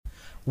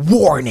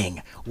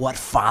Warning! What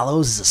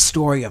follows is a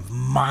story of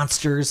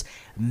monsters,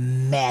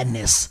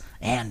 madness,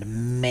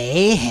 and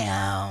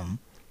mayhem.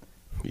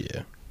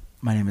 Yeah.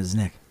 My name is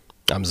Nick.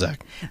 I'm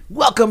Zach.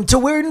 Welcome to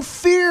Weird and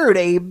Feared,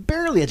 a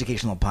barely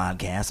educational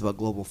podcast about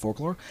global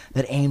folklore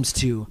that aims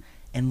to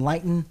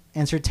enlighten,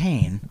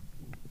 entertain,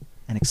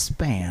 and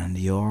expand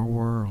your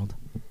world.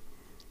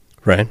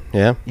 Right?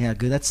 Yeah. Yeah,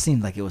 good. That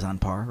seemed like it was on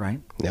par, right?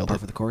 Nailed par it.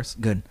 for the course.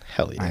 Good.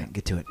 Hell yeah. All right,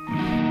 get to it.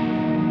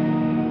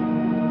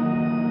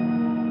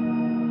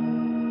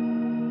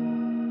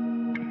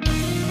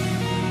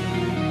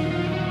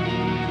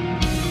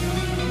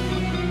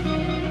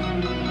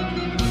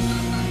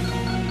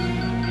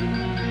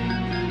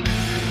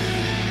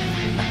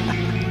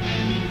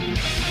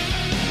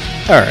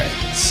 All right.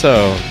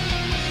 So,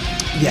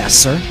 Yes,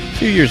 sir. a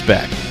few years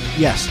back,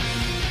 Yes.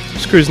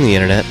 just cruising the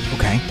internet,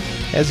 Okay.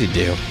 as you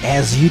do.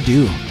 As you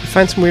do. You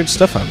find some weird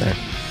stuff on there.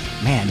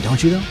 Man,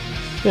 don't you though?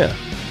 Yeah.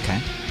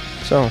 Okay.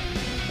 So,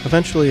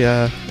 eventually,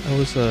 I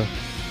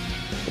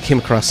came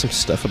across some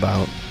stuff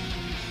about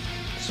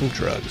some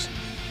drugs.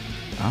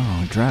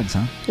 Oh, drugs,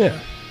 huh? Yeah.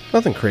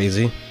 Nothing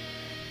crazy.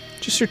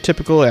 Just your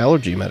typical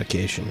allergy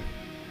medication.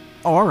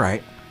 Oh, all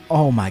right.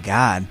 Oh, my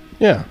God.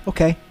 Yeah.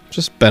 Okay.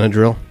 Just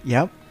Benadryl.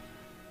 Yep.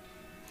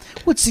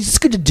 What's it's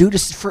good to do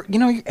just for,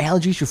 your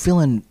allergies, you're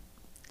feeling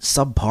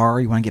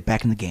subpar, you want to get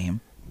back in the game.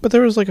 But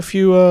there was like a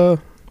few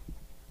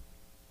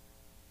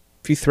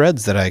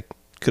threads that I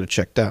could have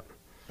checked out.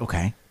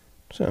 Okay.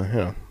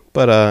 So,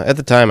 But at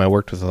the time, I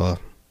worked with a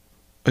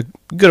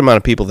good amount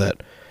of people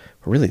that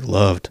really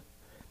loved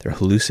their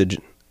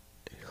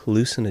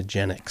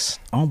hallucinogenics.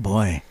 Oh,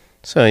 boy.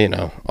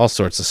 So, all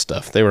sorts of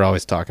stuff. They were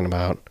always talking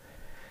about,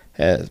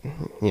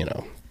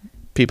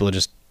 people that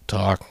just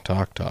talk.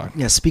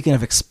 Yeah, speaking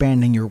of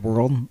expanding your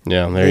world.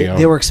 Yeah, there you go.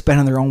 They were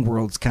expanding their own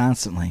worlds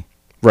constantly.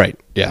 Right,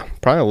 yeah.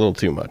 Probably a little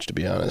too much, to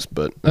be honest,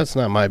 but that's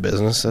not my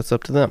business. That's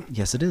up to them.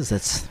 Yes, it is.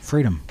 That's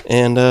freedom.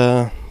 And,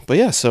 but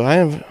yeah, so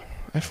I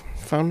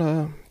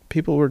found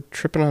people were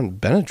tripping on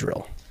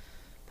Benadryl.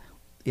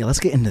 Yeah, let's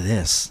get into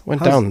this. How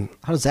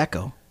does that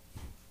go?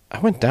 I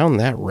went down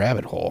that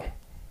rabbit hole.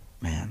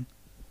 Man.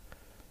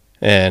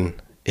 And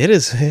it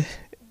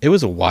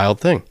was a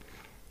wild thing.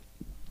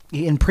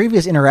 In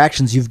previous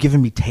interactions, you've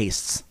given me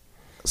tastes.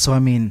 So, I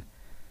mean,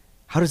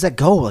 how does that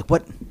go? Like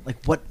what?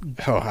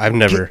 Oh, I have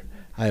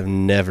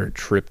never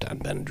tripped on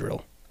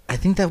Benadryl. I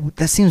think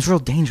that seems real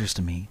dangerous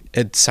to me.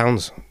 It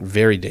sounds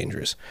very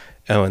dangerous.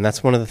 Oh, and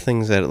that's one of the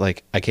things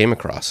that I came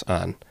across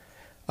on.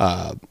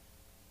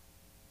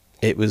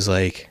 It was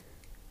like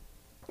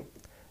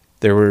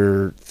there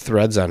were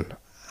threads on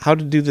how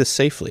to do this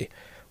safely.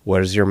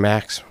 What is your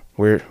max?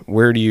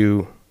 Where do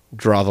you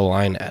draw the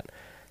line at?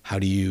 How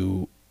do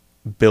you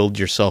build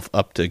yourself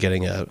up to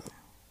getting a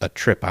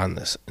trip on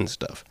this and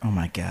stuff? Oh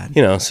my God.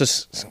 It's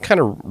just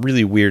kind of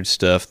really weird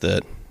stuff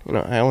that,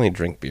 I only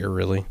drink beer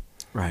really.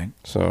 Right.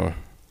 So,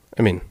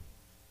 I mean,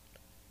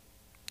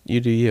 you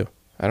do you.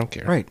 I don't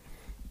care. Right.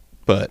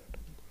 But,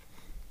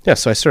 yeah,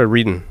 so I started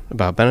reading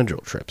about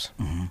Benadryl trips.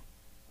 Mm-hmm.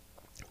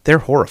 They're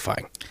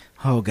horrifying.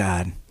 Oh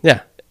God.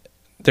 Yeah.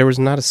 There was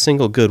not a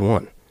single good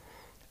one.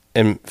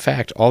 In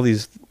fact, all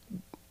these,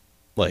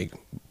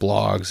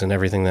 blogs and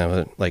everything that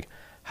was,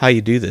 how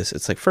you do this,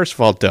 it's first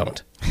of all,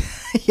 don't.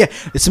 Yeah,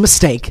 it's a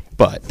mistake.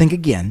 But Think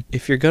again.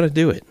 if you're going to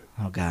do it,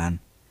 Oh God.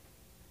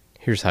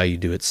 here's how you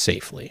do it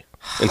safely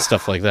and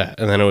stuff like that.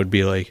 And then it would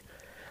be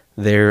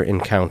their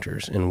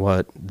encounters and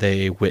what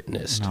they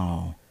witnessed.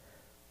 No.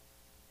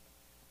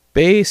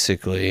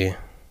 Basically,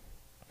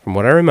 from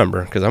what I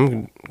remember, because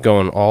I'm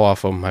going all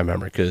off of my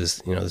memory,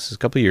 because, this is a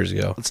couple years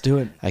ago. Let's do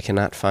it. I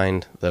cannot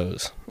find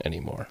those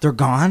anymore. They're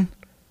gone?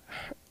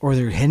 Or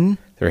they're hidden?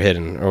 They're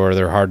hidden, or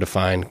they're hard to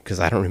find,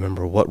 because I don't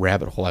remember what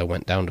rabbit hole I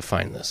went down to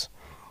find this.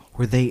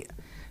 Were they...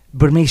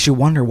 But it makes you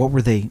wonder, what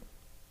were they...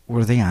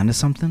 Were they onto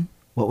something?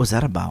 What was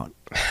that about?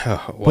 Well,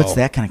 What's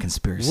that kind of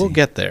conspiracy? We'll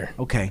get there.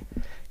 Okay.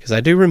 Because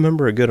I do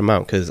remember a good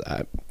amount, because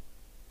I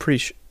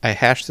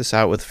hashed this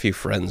out with a few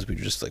friends. We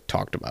just,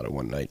 talked about it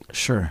one night.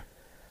 Sure.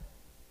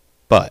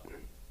 But,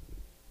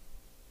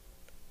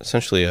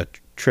 essentially, a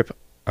trip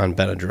on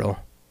Benadryl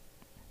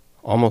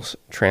almost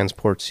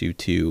transports you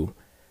to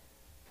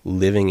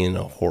living in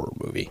a horror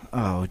movie.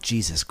 Oh,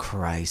 Jesus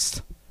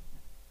Christ.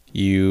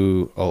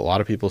 A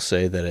lot of people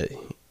say that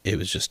it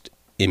was just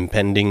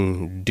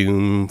impending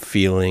doom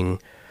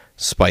feeling,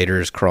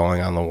 spiders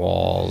crawling on the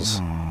walls,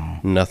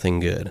 nothing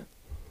good,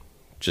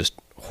 just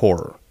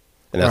horror.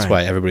 And that's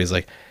why everybody's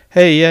like,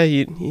 hey, yeah,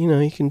 you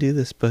can do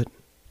this, but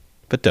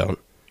don't.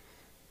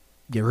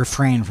 Yeah,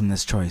 refrain from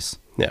this choice.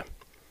 Yeah.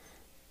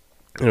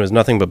 And it was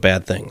nothing but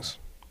bad things.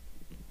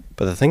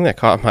 But the thing that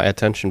caught my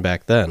attention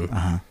back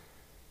then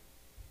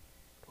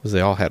was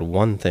they all had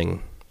one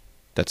thing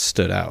that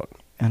stood out.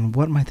 And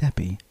what might that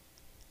be?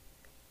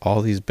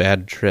 All these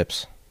bad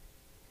trips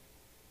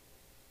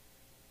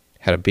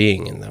had a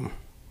being in them.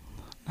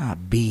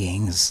 Not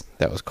beings.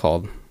 That was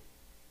called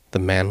the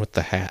Man with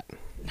the Hat.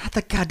 Not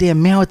the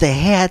goddamn man with the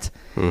hat.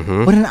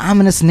 Mm-hmm. What an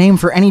ominous name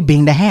for any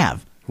being to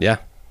have. Yeah.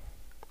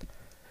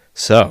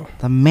 So.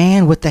 The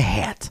man with the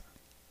hat.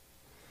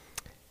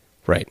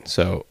 Right.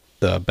 So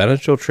the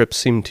Benadryl trips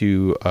seem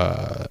to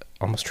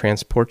almost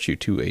transport you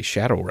to a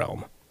shadow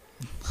realm.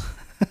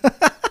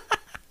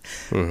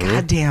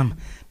 Goddamn.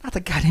 Not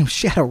the goddamn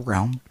shadow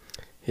realm.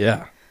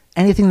 Yeah.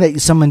 Anything that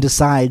someone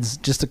decides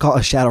just to call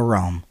a shadow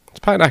realm. It's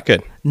probably not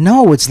good.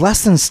 No, it's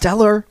less than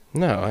stellar.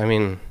 No, I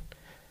mean,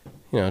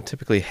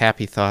 typically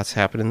happy thoughts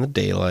happen in the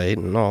daylight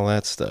and all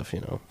that stuff,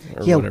 or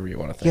whatever you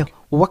want to think. Yeah.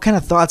 Well, what kind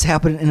of thoughts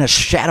happen in a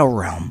shadow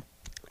realm?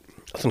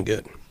 Nothing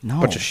good.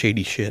 No. Bunch of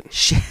shady shit.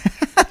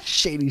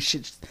 Shady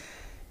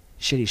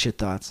shit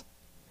thoughts.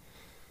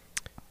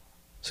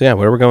 So yeah,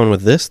 where we're going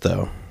with this,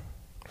 though,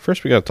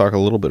 first we got to talk a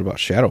little bit about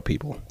shadow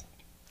people.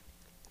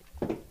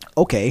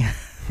 Okay.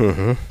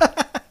 You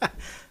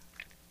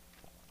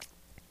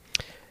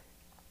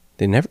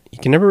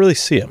can never really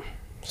see them.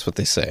 That's what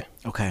they say.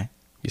 Okay.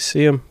 You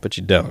see them, but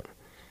you don't.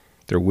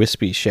 They're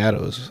wispy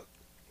shadows,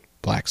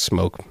 black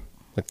smoke,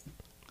 like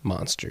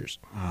monsters.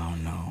 Oh,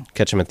 no.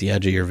 Catch them at the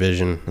edge of your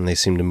vision, and they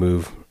seem to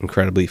move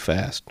incredibly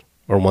fast.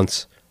 Or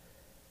once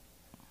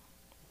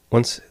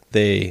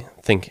they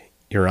think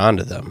you're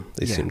onto them,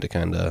 they seem to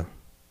kind of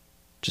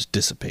just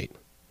dissipate.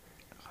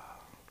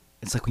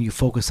 It's like when you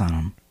focus on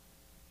them,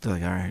 they're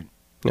like, all right.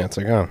 Yeah, it's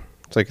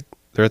like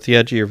they're at the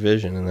edge of your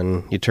vision, and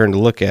then you turn to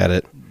look at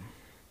it,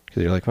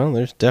 because you're like, well,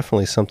 there's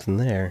definitely something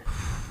there.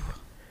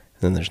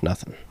 And then there's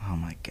nothing. Oh,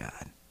 my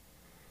God.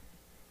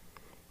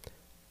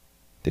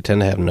 They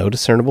tend to have no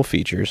discernible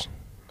features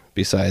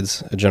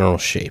besides a general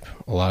shape.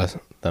 A lot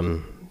of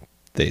them,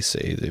 they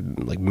say, they're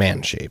like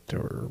man-shaped,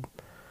 or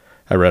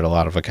I read a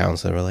lot of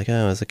accounts that were like,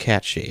 oh, it's a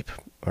cat shape,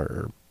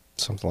 or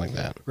something like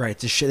that. Right.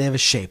 They have a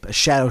shape, a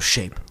shadow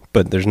shape.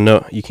 But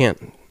you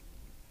can't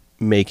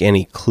make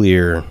any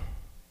clear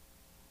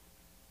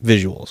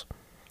visuals.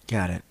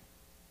 Got it.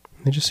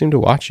 They just seem to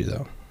watch you,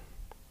 though.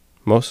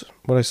 Most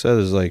what I said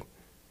is like,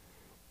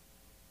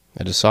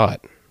 I just saw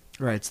it.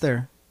 Right. It's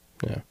there.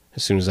 Yeah.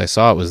 As soon as I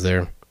saw it was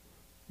there,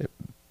 it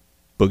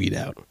boogied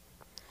out.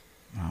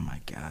 Oh,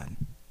 my God.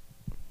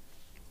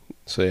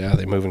 So, yeah,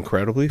 they move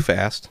incredibly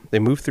fast. They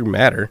move through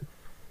matter.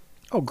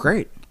 Oh,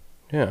 great.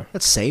 Yeah.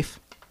 That's safe.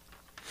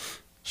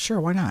 Sure,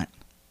 why not?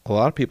 A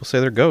lot of people say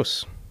they're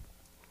ghosts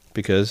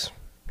because,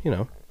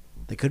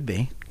 They could be.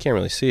 you can't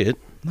really see it.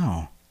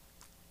 No.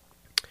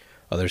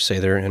 Others say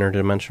they're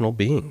interdimensional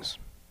beings.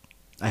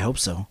 I hope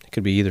so. It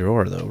could be either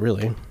or, though,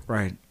 really.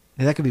 Right.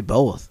 Yeah, that could be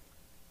both.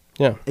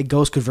 Yeah. A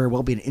ghost could very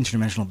well be an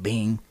interdimensional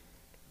being.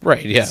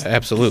 Right, yeah,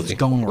 absolutely. It's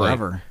going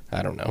wherever.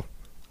 I don't know.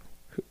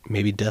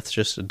 Maybe death's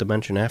just a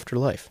dimension after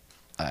life.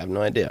 I have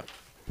no idea.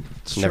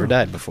 It's never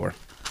died before.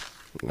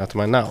 Not to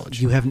my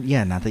knowledge. You haven't,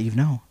 not that you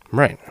know.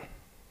 Right.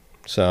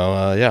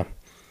 So, yeah.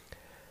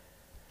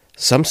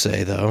 Some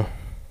say, though,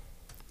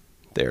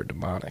 they're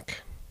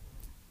demonic.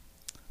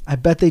 I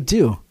bet they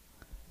do.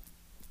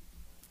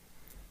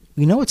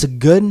 You know what's a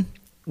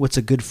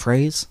good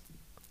phrase?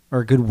 Or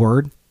a good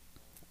word?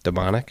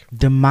 Demonic?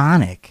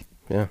 Demonic.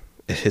 Yeah.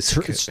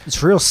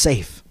 It's real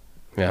safe.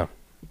 Yeah.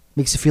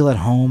 Makes you feel at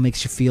home,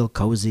 makes you feel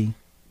cozy.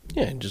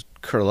 Yeah, just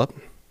curl up.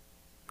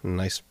 A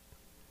nice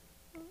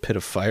pit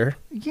of fire.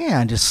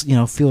 Yeah, and just,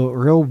 feel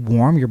real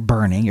warm. You're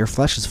burning. Your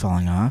flesh is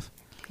falling off.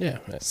 Yeah.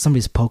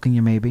 Somebody's poking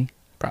you maybe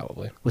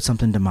Probably. with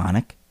something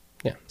demonic.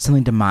 Yeah.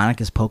 Something demonic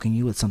is poking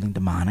you with something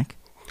demonic.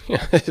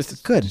 Yeah.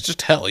 Good. It's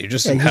just hell. You're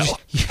just in hell.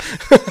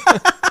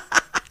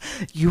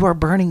 You are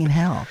burning in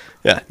hell.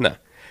 Yeah, no.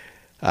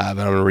 But I'm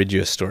going to read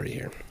you a story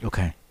here.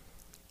 Okay.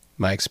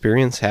 My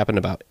experience happened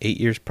about 8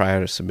 years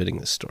prior to submitting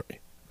this story. I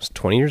was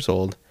 20 years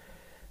old,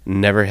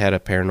 never had a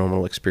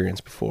paranormal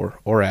experience before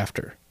or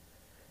after.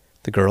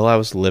 The girl I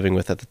was living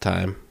with at the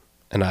time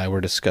and I were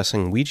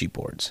discussing Ouija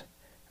boards,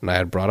 and I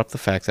had brought up the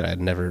fact that I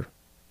had never,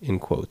 in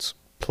quotes,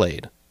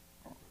 played.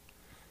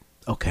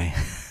 Okay.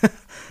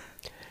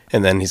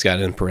 And then he's got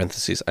in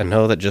parentheses, I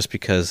know that just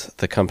because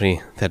the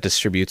company that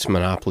distributes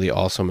Monopoly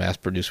also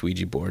mass-produced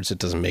Ouija boards, it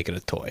doesn't make it a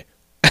toy.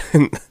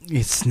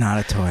 It's not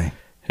a toy.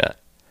 Yeah.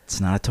 It's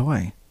not a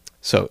toy.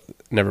 So,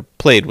 never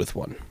played with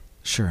one.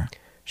 Sure.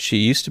 She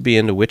used to be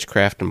into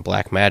witchcraft and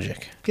black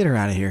magic. Get her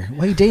out of here.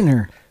 Why are you dating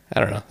her? I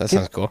don't know. That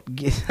sounds cool.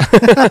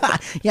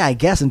 Yeah, I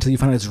guess until you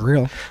find out it's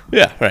real.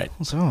 Yeah, right.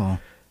 So.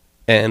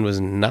 And was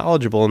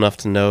knowledgeable enough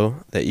to know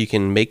that you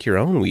can make your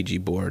own Ouija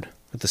board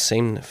with the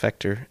same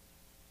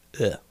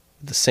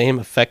the same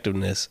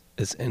effectiveness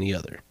as any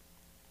other.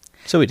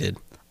 So we did.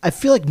 I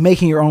feel like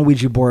making your own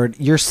Ouija board,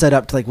 you're set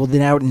up to like, well,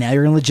 now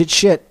you're in legit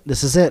shit.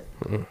 This is it.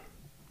 Mm-hmm.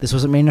 This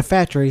wasn't made in a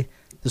factory.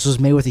 This was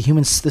made with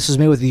This was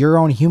made with your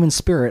own human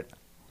spirit.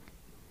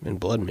 And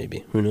blood,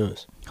 maybe. Who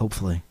knows?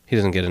 Hopefully. He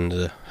doesn't get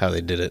into how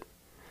they did it.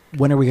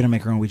 When are we going to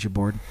make our own Ouija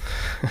board?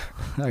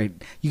 All right.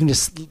 You can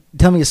just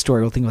tell me a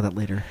story. We'll think about that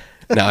later.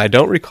 Now, I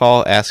don't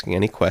recall asking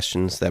any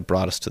questions that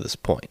brought us to this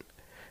point,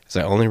 as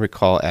I only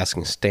recall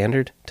asking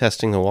standard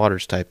testing the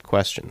waters type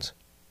questions.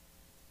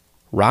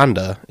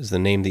 Rhonda is the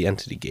name the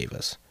entity gave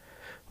us,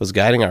 was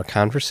guiding our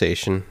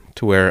conversation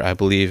to where I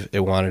believe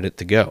it wanted it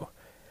to go.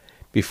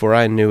 Before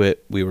I knew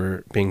it, we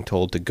were being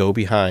told to go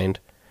behind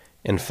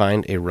and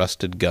find a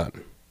rusted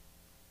gun.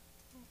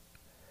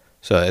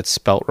 So it's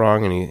spelt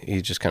wrong, and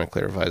he just kind of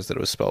clarifies that it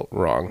was spelt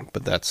wrong,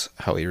 but that's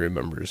how he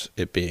remembers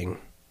it being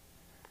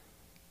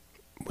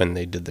when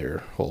they did their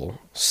whole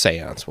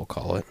seance, we'll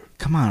call it.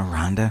 Come on,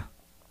 Rhonda.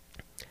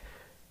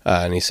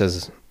 And he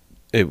says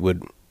it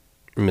would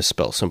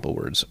misspell simple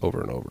words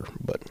over and over,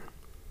 but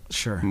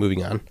Sure.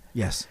 moving on.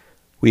 Yes.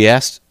 We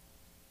asked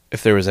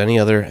if there was any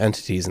other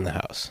entities in the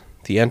house.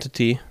 The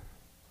entity,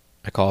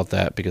 I call it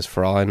that because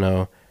for all I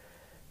know,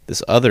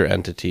 this other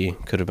entity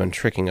could have been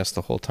tricking us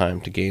the whole time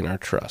to gain our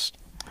trust.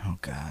 Oh,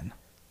 God.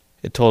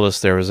 It told us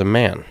there was a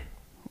man.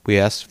 We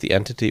asked if the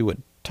entity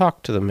would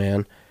talk to the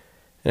man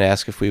and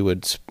ask if he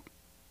would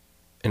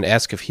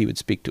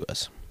speak to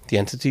us. The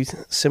entity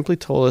simply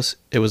told us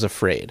it was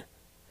afraid.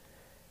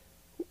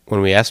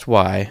 When we asked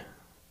why,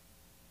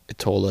 it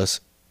told us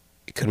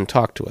it couldn't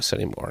talk to us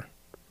anymore.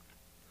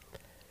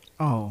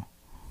 Oh.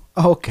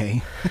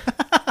 Okay.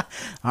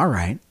 All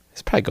right.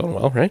 It's probably going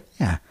well, right?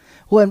 Yeah.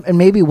 Well, and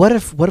maybe what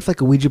if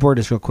like a Ouija board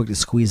just real quick to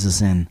squeeze us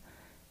in?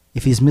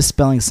 If he's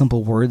misspelling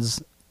simple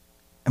words,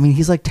 I mean,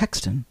 he's like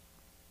texting,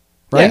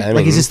 right? Yeah, I mean,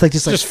 like he's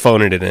just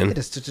phoning it in.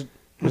 Just,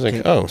 He's okay.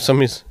 like, oh,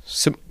 somebody.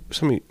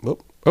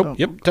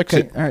 Yep, text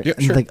Okay, it. all right. Yep,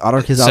 And sure.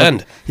 like his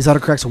Send.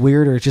 autocorrect's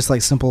weird, or just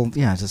like simple.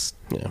 Yeah, just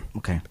Yeah.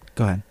 okay.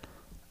 Go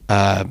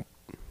ahead.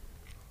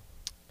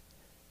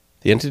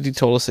 The entity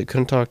told us it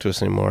couldn't talk to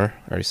us anymore.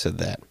 I already said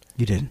that.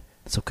 You did.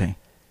 It's okay.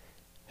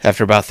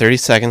 After about 30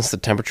 seconds, the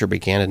temperature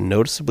began to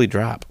noticeably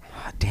drop.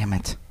 Ah, damn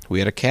it. We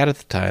had a cat at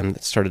the time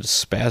that started to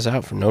spaz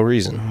out for no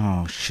reason.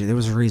 Oh shit. There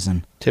was a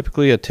reason.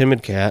 Typically a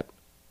timid cat,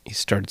 he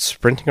started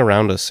sprinting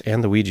around us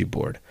and the Ouija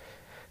board.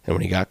 And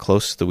when he got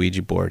close to the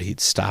Ouija board, he'd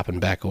stop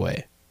and back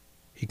away.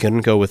 He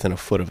couldn't go within a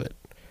foot of it.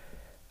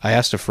 I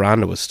asked if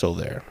Rhonda was still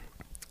there.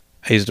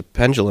 I used a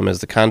pendulum as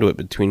the conduit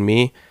between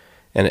me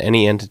and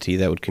any entity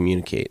that would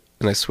communicate.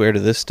 And I swear to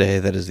this day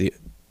that is the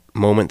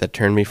moment that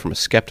turned me from a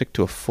skeptic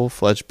to a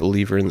full-fledged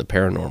believer in the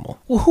paranormal.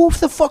 Well, who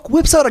the fuck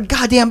whips out a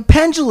goddamn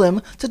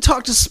pendulum to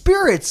talk to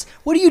spirits?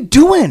 What are you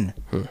doing?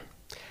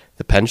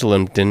 The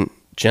pendulum didn't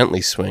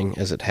gently swing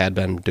as it had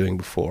been doing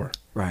before.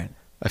 Right.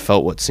 I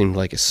felt what seemed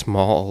like a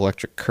small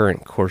electric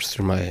current course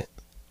through my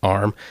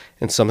arm,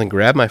 and something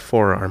grabbed my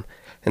forearm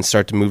and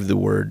started to move the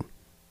word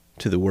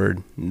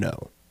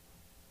no.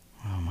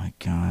 Oh my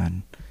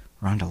God.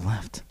 Rhonda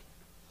left.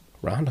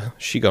 Rhonda,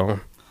 she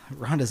gone.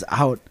 Rhonda's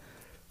out.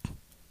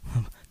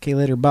 Okay,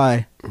 later,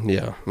 bye.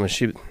 Yeah, well,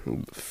 she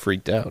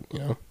freaked out,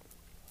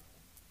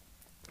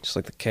 just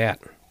like the cat.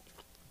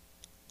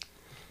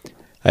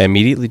 I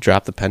immediately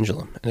dropped the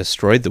pendulum and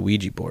destroyed the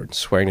Ouija board,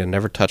 swearing to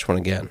never touch one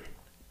again.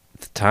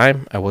 At the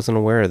time, I wasn't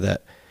aware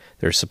that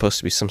there was supposed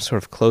to be some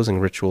sort of closing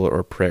ritual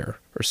or prayer,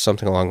 or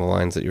something along the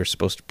lines that you're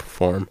supposed to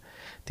perform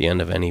at the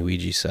end of any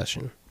Ouija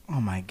session. Oh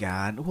my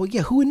God. Well,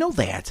 yeah, who would know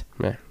that?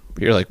 Yeah.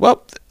 But you're like,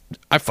 well,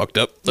 I fucked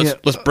up.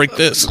 Let's break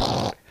this.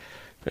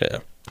 Yeah.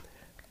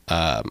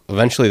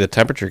 Eventually, the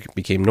temperature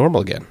became normal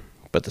again,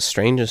 but the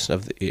strangeness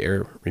of the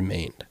air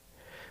remained.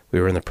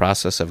 We were in the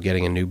process of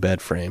getting a new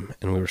bed frame,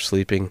 and we were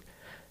sleeping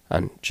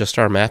on just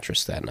our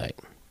mattress that night.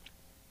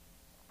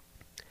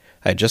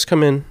 I had just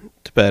come in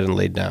to bed and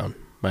laid down.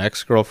 My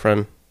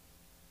ex-girlfriend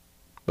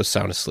was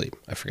sound asleep.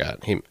 I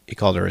forgot. He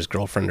called her his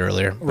girlfriend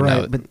earlier.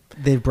 Right, but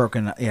they've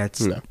broken up. Yeah,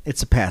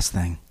 it's a past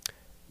thing.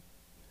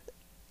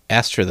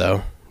 Asked her,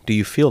 though, do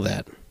you feel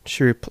that?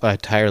 She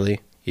replied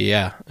tiredly,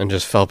 yeah, and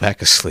just fell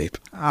back asleep.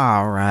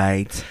 All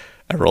right.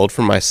 I rolled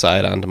from my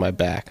side onto my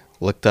back,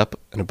 looked up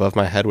and above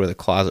my head where the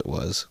closet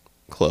was,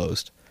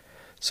 closed.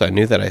 So I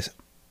knew that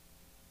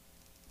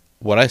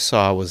what I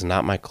saw was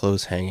not my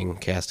clothes hanging,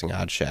 casting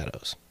odd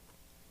shadows.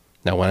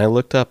 Now when I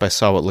looked up, I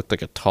saw what looked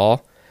like a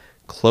tall,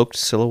 cloaked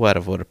silhouette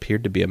of what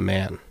appeared to be a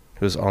man,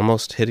 who was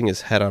almost hitting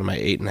his head on my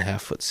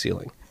 8.5-foot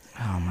ceiling.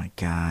 Oh my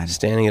God.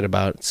 Standing at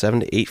about 7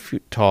 to 8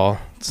 feet tall,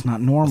 It's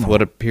not normal. with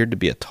what appeared to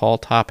be a tall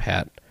top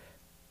hat,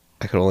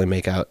 I could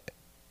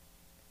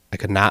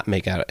not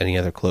make out any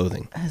other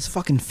clothing. It's a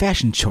fucking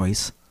fashion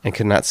choice. And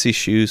could not see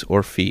shoes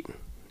or feet.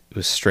 It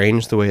was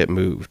strange the way it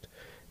moved.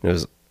 And it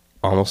was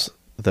almost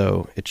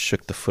though it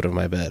shook the foot of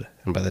my bed.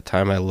 And by the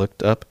time I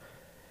looked up,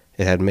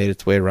 it had made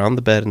its way around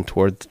the bed and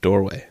toward the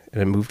doorway.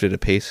 And it moved at a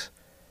pace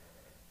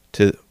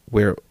to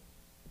where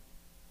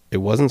it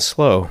wasn't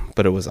slow,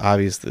 but it was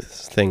obvious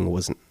this thing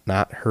was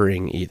not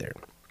hurrying either.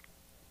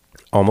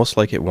 Almost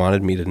like it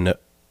wanted me to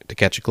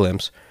catch a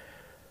glimpse,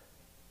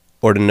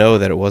 or to know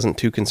that it wasn't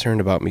too concerned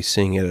about me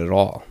seeing it at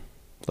all.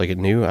 Like it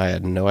knew I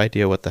had no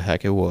idea what the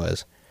heck it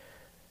was.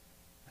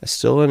 I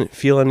still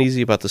feel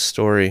uneasy about the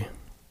story,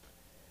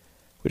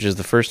 which is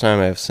the first time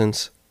I have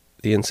since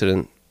the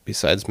incident,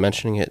 besides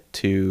mentioning it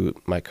to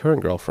my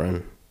current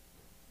girlfriend.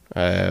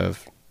 I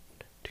have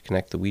to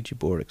connect the Ouija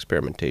board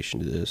experimentation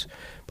to this,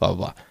 blah, blah,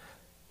 blah.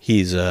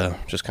 He's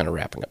just kind of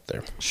wrapping up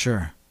there.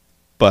 Sure.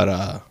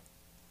 But,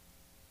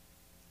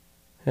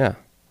 yeah,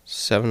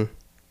 7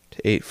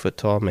 to 8 foot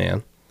tall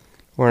man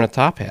wearing a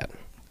top hat.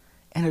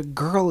 And a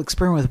girl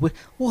experiment with...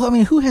 Well, I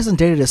mean, who hasn't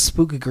dated a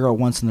spooky girl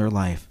once in their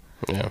life?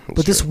 Yeah,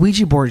 But this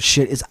Ouija board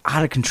shit is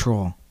out of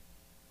control.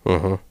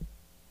 8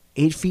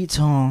 8 feet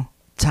tall,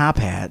 top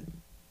hat.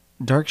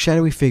 dark,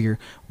 shadowy figure.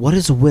 What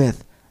is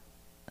with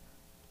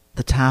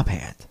the top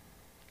hat?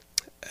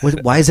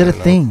 Why is that a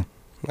thing?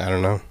 I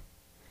don't know.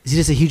 Is he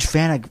just a huge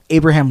fan of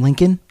Abraham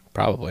Lincoln?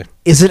 Probably.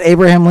 Is it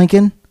Abraham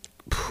Lincoln?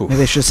 Poof.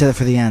 Maybe I should have said that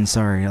for the end.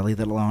 Sorry, I'll leave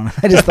that alone.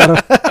 I just thought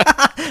of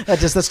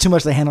that's too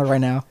much to handle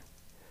right now.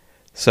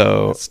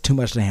 So It's too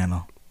much to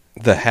handle.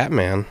 the Hat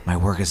Man, My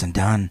work isn't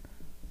done.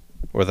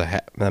 or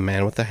the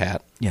man with the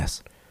hat,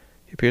 Yes.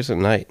 he appears at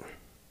night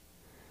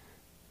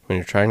when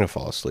you're trying to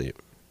fall asleep,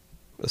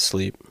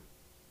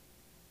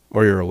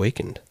 or you're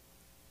awakened.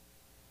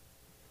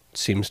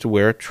 Seems to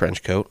wear a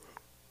trench coat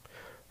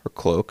or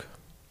cloak,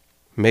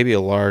 maybe a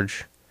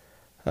large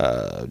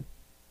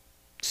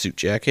suit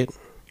jacket.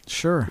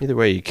 Sure. Either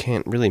way, you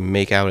can't really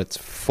make out its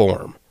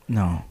form.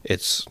 No.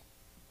 It's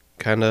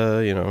kind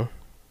of,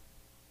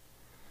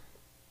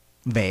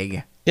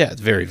 Vague. yeah,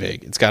 it's very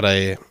vague. It's got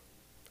a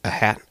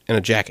hat and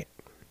a jacket,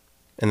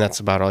 and that's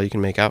about all you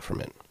can make out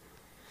from it.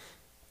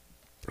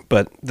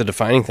 But the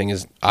defining thing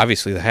is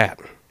obviously the hat.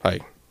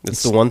 Like,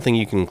 it's the one thing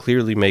you can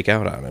clearly make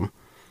out on him.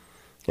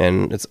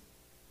 And it's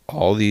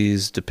all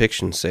these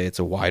depictions say it's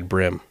a wide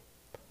brim,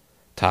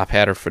 top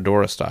hat or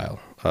fedora style,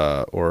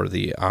 or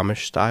the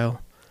Amish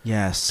style.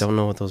 Yes. Don't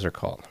know what those are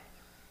called.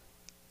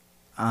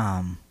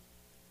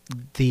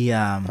 The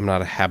I'm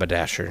not a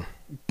haberdasher.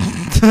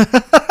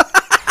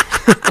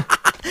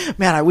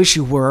 man, I wish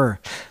you were.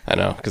 I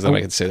know, because then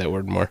I could say that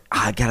word more.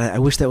 I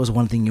wish that was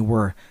one thing you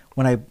were.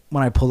 When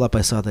I pulled up,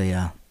 I saw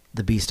the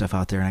bee stuff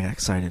out there, and I got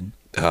excited.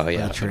 Oh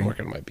yeah, That's I've been right.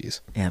 working on my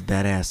bees. Yeah,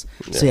 badass.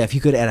 Yeah. So yeah, if you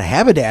could add a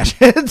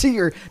haberdash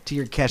to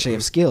your cachet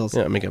of skills.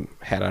 Yeah, make a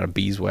hat out of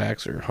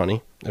beeswax or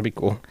honey. That'd be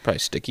cool. Probably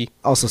sticky.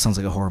 Also sounds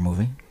like a horror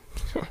movie.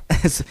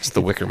 It's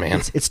the Wicker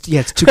Man. It's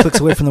 2 clicks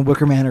away from the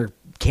Wicker Man or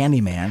Candy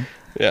Man.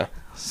 Yeah.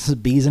 It's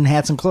bees and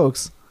hats and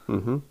cloaks.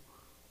 Mm-hmm.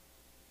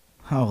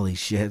 Holy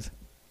shit.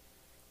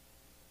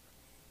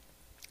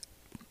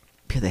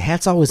 Yeah, the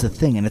hat's always a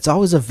thing, and it's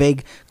always a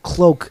vague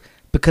cloak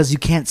because you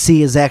can't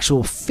see his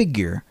actual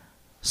figure.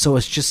 So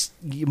it's just...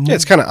 Yeah,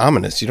 it's kind of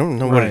ominous. You don't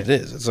know what Right. it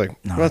is. It's like,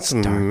 No, that's a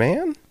it's dark.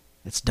 man?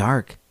 It's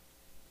dark.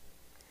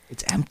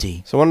 It's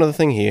empty. So one other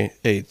thing he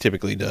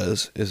typically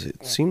does is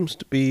it seems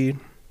to be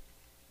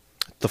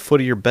at the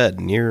foot of your bed,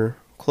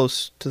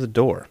 close to the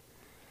door.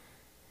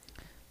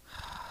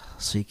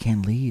 So you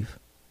can't leave.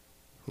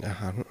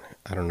 I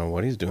don't know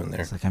what he's doing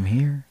there. It's like, I'm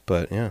here.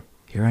 But yeah,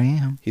 Here I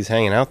am. he's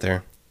hanging out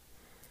there.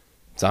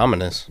 It's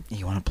ominous.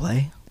 You want to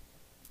play?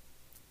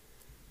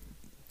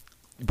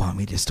 You want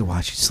me just to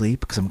watch you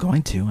sleep? Because I'm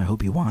going to. I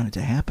hope you want it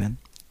to happen.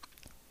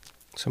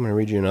 So I'm going to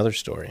read you another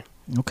story.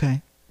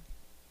 Okay.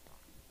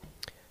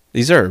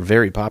 These are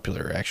very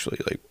popular, actually.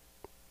 Like,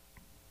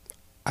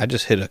 I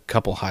just hit a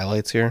couple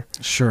highlights here,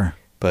 Sure.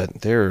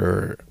 but there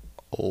are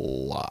a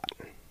lot.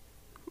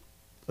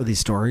 Are these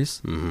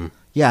stories? Mm-hmm.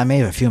 Yeah, I may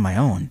have a few of my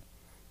own.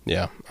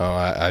 Yeah. Oh,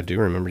 I do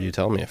remember you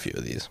telling me a few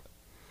of these.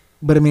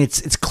 But I mean,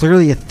 it's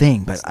clearly a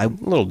thing. But A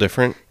little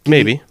different. Give me-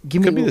 Maybe.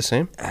 give me Could be a- the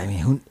same. I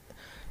mean,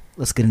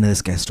 let's get into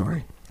this guy's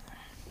story.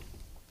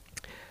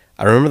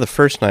 I remember the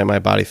first night my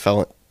body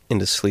fell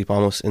into sleep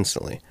almost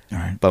instantly, All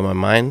right. but my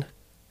mind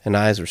and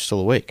eyes were still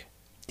awake.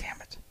 Damn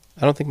it.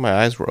 I don't think my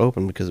eyes were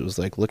open because it was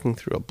like looking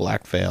through a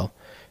black veil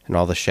and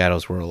all the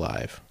shadows were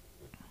alive.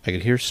 I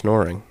could hear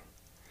snoring,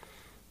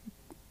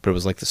 but it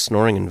was like the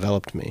snoring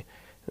enveloped me,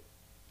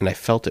 and I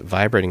felt it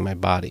vibrating my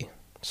body.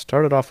 It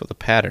started off with a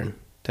pattern,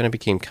 then it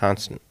became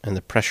constant, and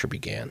the pressure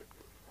began.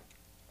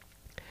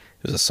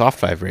 It was a soft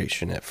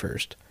vibration at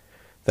first.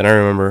 Then I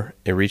remember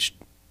it reached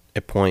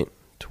a point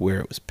to where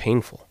it was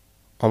painful,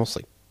 almost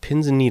like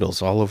pins and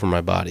needles all over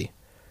my body.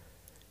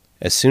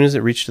 As soon as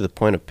it reached to the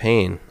point of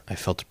pain, I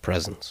felt a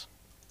presence.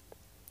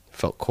 It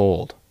felt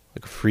cold,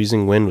 like a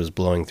freezing wind was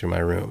blowing through my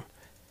room.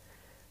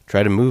 I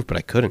tried to move, but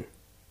I couldn't.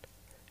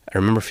 I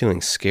remember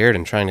feeling scared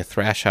and trying to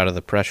thrash out of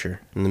the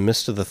pressure. In the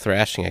midst of the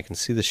thrashing, I can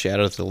see the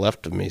shadow to the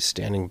left of me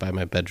standing by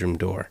my bedroom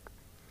door.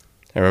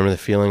 I remember the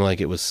feeling like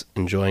it was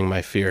enjoying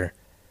my fear.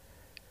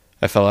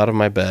 I fell out of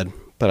my bed,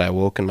 but I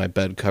woke in my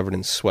bed covered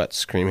in sweat,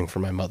 screaming for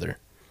my mother.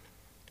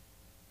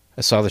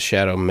 I saw the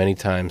shadow many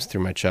times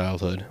through my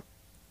childhood.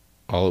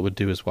 All it would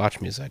do is watch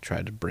me as I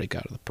tried to break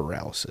out of the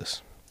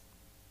paralysis.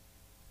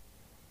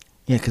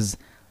 Yeah, because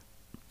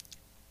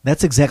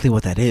that's exactly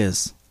what that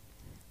is.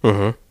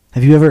 Mm-hmm.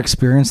 Have you ever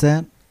experienced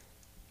that?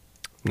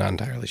 Not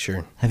entirely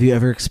sure. Have you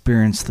ever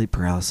experienced sleep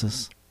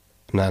paralysis?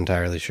 Not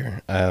entirely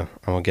sure. I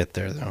will get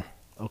there, though.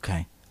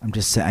 Okay. I'm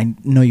just saying.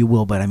 I know you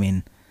will, but I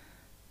mean,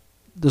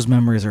 those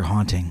memories are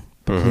haunting.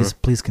 But Mhm.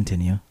 please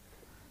continue.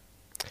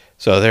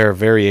 So there are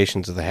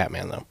variations of the Hat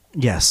Man, though,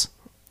 Yes.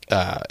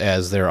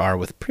 as there are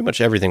with pretty much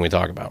everything we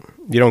talk about.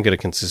 You don't get a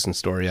consistent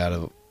story out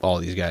of all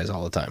these guys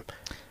all the time.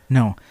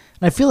 No.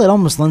 And I feel it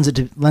almost lends it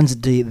to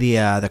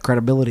the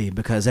credibility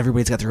because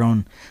everybody's got their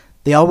own.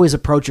 They always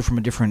approach it from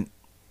a different.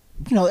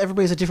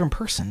 Everybody's a different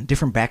person,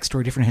 different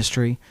backstory, different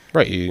history.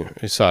 Right, you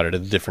saw it at a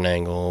different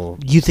angle.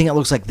 You think it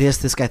looks like this.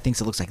 This guy thinks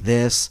it looks like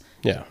this.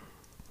 Yeah.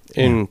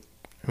 And,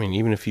 I mean,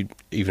 even if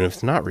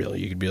it's not real,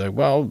 you could be like,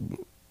 well,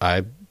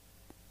 I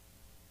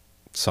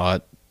saw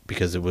it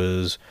because it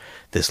was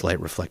this light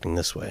reflecting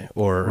this way,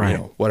 or Right.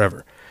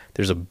 whatever.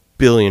 There's a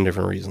billion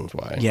different reasons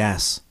why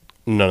Yes.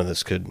 none of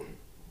this could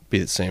be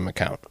the same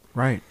account.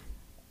 Right.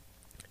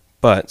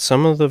 But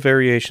some of the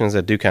variations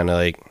that do kind of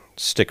like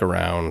stick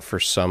around for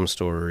some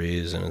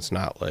stories, and it's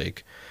not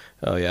like,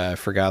 oh yeah, I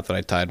forgot that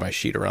I tied my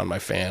sheet around my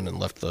fan and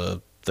left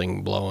the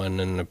thing blowing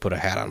and I put a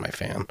hat on my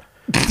fan.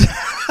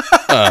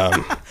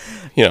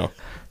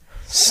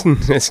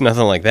 It's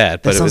nothing like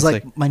that. That But it sounds was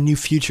like my new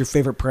future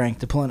favorite prank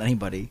to pull on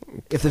anybody.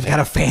 If they've got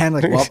a fan,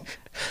 like, well,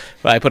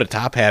 I put a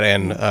top hat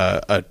and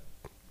a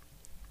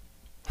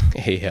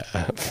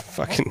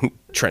fucking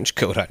trench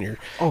coat on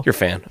your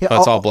fan. yeah, Oh,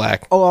 it's all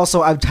black. Oh,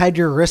 also, I've tied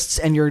your wrists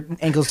and your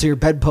ankles to your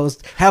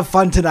bedpost. Have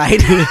fun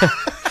tonight.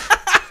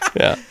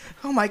 Yeah.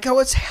 Oh my God,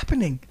 what's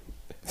happening?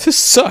 This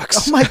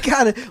sucks. Oh my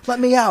God, let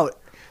me out.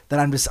 Then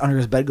I'm just under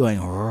his bed going,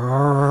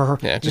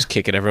 "Rrrr." Yeah, just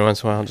kick it every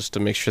once in a while just to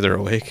make sure they're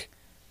awake.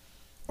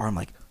 Or I'm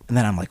like,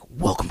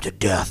 welcome to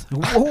death.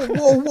 Whoa,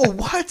 whoa, whoa,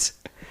 what?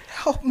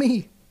 Help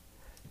me.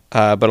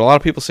 But a lot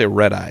of people say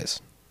red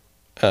eyes.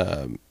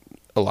 A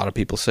lot of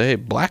people say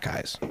black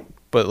eyes.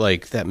 But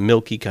like that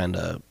milky kind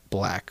of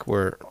black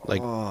where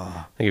like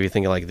if you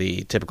think of like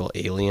the typical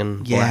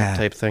alien black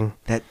type thing.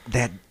 That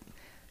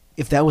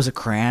if that was a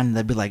crayon,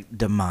 that'd be like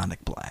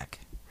demonic black.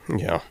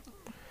 Yeah.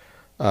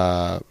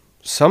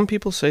 Some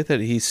people say that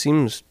he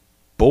seems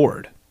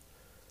bored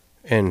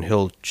and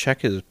he'll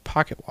check his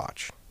pocket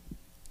watch.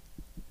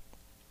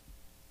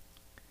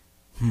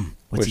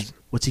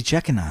 What's he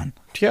checking on?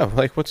 Yeah,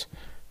 like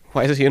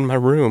why is he in my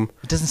room?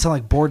 It doesn't sound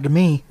like bored to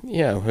me.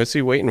 Yeah, what's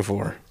he waiting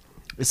for?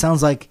 It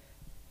sounds like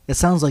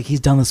he's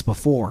done this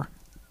before.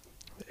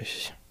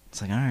 It's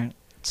like, all right,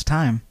 it's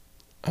time.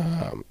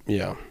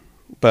 Yeah.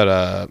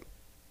 But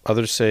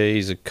others say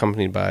he's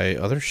accompanied by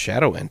other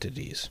shadow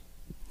entities.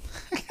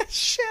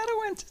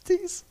 Shadow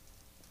entities.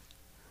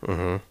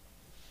 Mm-hmm.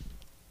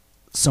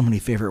 So many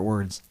favorite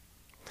words.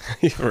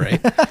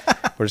 Right.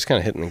 We're just kind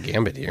of hitting the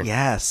gambit here.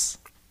 Yes.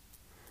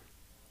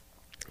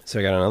 So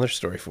I got another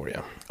story for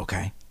you.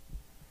 Okay.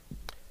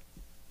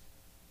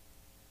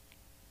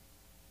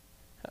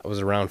 I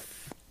was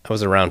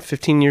around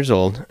 15 years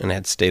old and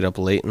had stayed up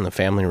late in the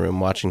family room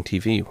watching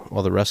TV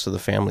while the rest of the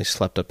family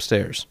slept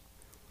upstairs.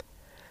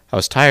 I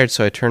was tired,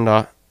 so I turned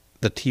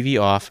the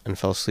TV off and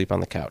fell asleep on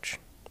the couch.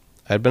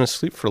 I had been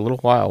asleep for a little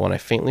while when I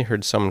faintly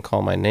heard someone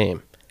call my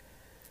name.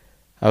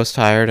 I was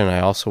tired, and I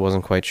also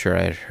wasn't quite sure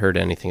I had heard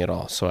anything at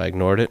all, so I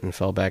ignored it and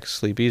fell back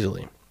asleep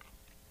easily.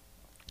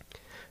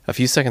 A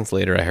few seconds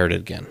later, I heard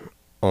it again,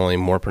 only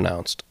more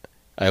pronounced.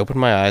 I opened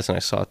my eyes and I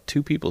saw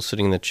two people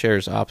sitting in the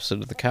chairs opposite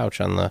of the couch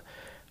on the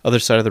other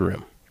side of the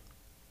room.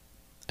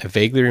 I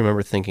vaguely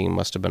remember thinking it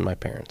must have been my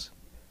parents.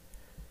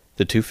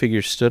 The two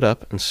figures stood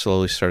up and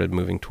slowly started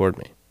moving toward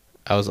me.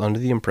 I was under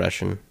the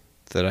impression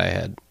that I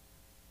had,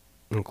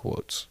 in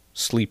quotes,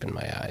 sleep in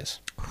my eyes.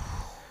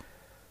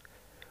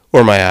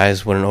 Or my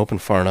eyes wouldn't open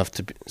far enough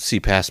to see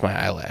past my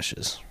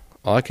eyelashes.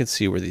 All I could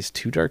see were these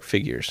two dark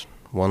figures.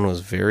 One was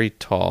very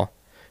tall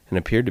and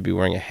appeared to be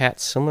wearing a hat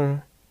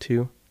similar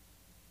to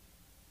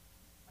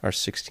our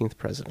 16th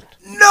president.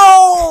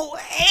 No!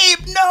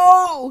 Abe,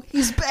 no!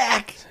 He's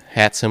back!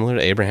 Hat similar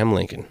to Abraham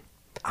Lincoln.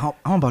 I'm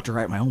about to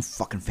write my own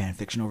fucking fan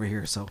fiction over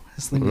here, so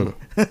just leave me.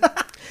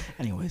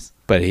 Anyways.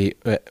 But he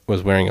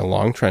was wearing a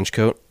long trench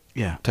coat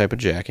Yeah. type of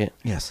jacket.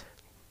 Yes.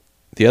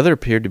 The other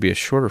appeared to be a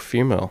shorter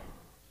female,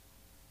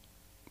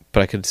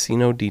 but I could see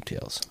no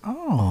details.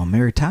 Oh,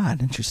 Mary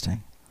Todd.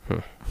 Interesting.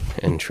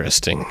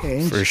 Interesting,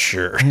 for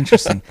sure.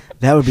 Interesting.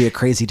 That would be a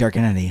crazy dark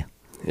entity.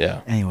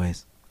 Yeah.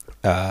 Anyways.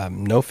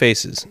 No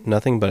faces,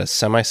 nothing but a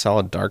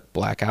semi-solid dark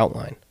black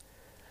outline.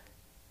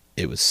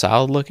 It was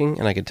solid looking,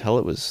 and I could tell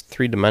it was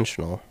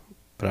three-dimensional,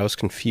 but I was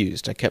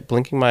confused. I kept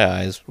blinking my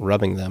eyes,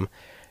 rubbing them,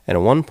 and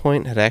at one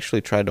point had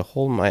actually tried to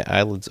hold my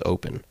eyelids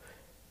open.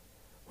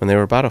 When they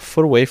were about a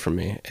foot away from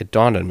me, it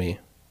dawned on me.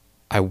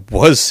 I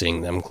was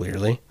seeing them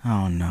clearly.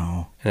 Oh,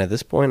 no. And at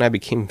this point, I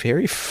became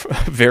very,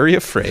 very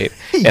afraid,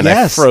 and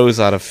Yes. I froze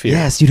out of fear.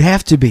 Yes, you'd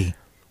have to be.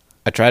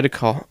 I tried to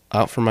call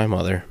out for my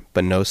mother,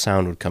 but no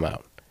sound would come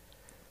out.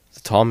 The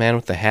tall man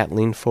with the hat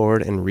leaned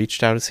forward and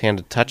reached out his hand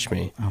to touch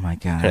me, Oh, my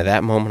God. and at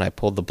that moment, I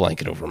pulled the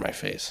blanket over my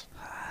face.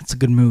 That's a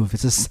good move.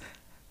 It's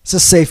a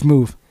safe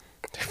move.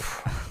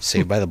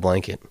 Saved by the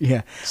blanket.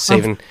 Yeah.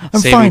 Saving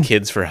I'm fine.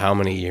 kids for how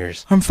many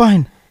years? I'm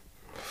fine.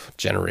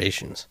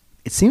 Generations.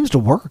 It seems to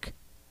work.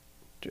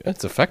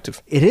 It's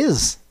effective. It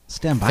is.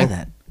 Stand by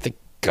that. Thank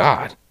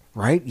God.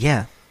 Right?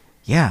 Yeah.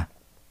 Yeah.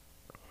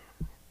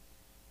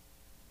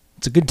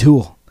 It's a good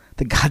tool.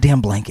 The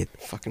goddamn blanket.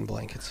 Fucking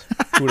blankets.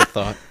 Who would have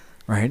thought?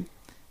 Right?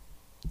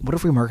 What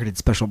if we marketed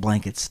special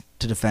blankets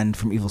to defend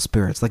from evil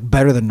spirits? Like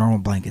better than normal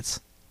blankets.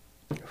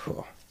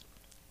 Oh,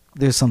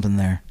 There's something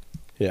there.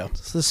 yeah.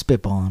 It's just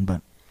spitballing,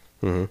 but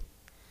Mm-hmm.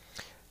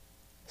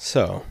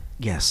 So,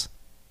 yes.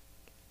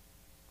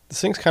 this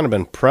thing's kind of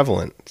been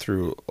prevalent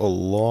through a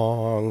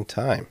long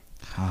time.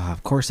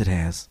 Of course it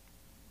has.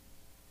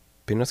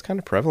 But it's kind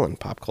of prevalent in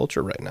pop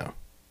culture right now.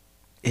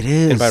 It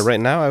is. And by right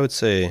now, I would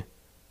say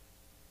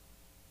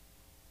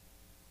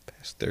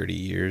past 30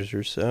 years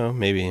or so,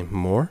 maybe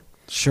more.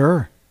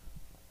 Sure.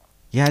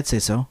 Yeah, I'd say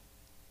so.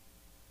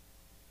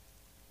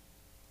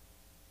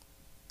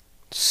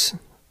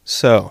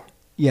 So,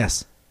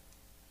 Yes.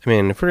 I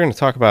mean, if we're going to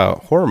talk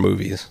about horror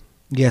movies,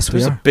 Yes, we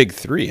there's are. a big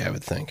three, I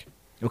would think.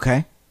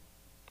 Okay.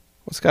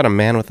 What's got a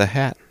man with a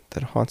hat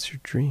that haunts your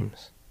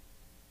dreams?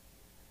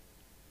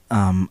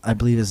 I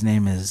believe his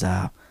name is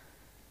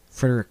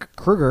Frederick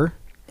Krueger.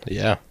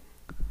 Yeah.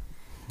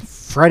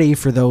 Freddy,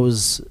 for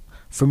those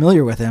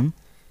familiar with him.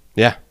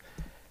 Yeah.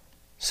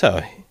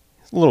 So,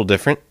 it's a little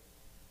different.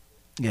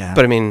 Yeah.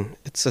 But, I mean,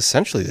 it's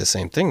essentially the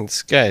same thing.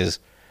 This guy is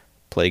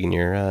plaguing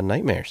your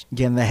nightmares.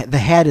 Again, the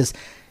hat is...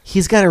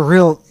 He's got a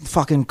real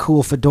fucking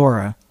cool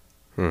fedora.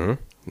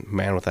 Mm-hmm.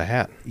 Man with a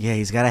hat. Yeah,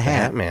 he's got a The hat.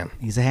 Hat Man.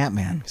 He's a hat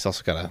man. He's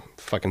also got a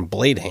fucking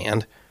blade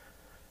hand.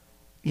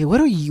 Yeah, what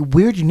a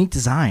weird, unique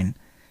design.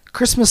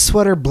 Christmas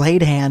sweater,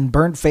 blade hand,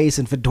 burnt face,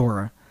 and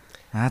fedora.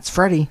 That's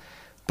Freddy.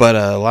 But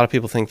a lot of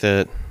people think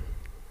that...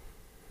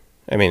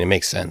 I mean, it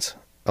makes sense.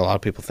 A lot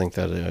of people think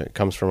that it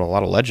comes from a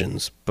lot of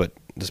legends, but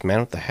this man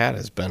with the hat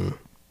has been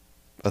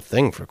a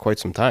thing for quite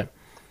some time.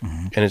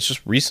 Mm-hmm. And it's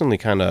just recently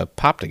kind of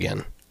popped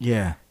again.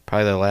 Yeah.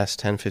 Probably the last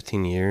 10,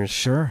 15 years.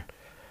 Sure.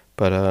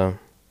 But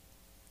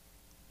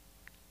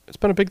it's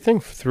been a big thing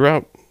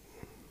throughout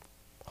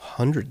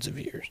hundreds of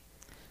years.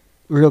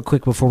 Real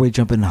quick, before we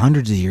jump into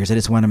hundreds of years, I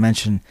just want to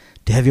mention,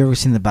 have you ever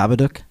seen The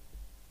Babadook?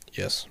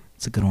 Yes.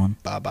 It's a good one.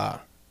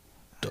 Baba.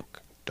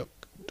 Duck, duck,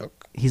 duck.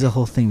 He's a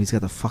whole thing. He's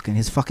got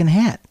his fucking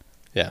hat.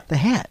 Yeah. The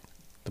hat.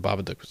 The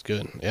Babadook was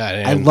good. Yeah, I I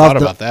hadn't love thought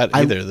the- about that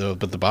I- either, though.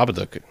 But the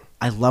Babadook...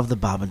 I love the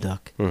Babadook.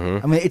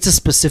 Mm-hmm. I mean, it's a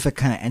specific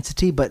kind of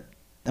entity, but,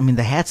 I mean,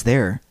 the hat's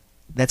there.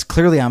 That's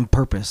clearly on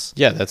purpose.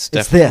 Yeah, that's It's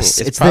definitely... this.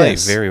 It's It's probably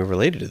this. very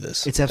related to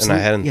this. It's And I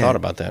absolutely- hadn't yeah. thought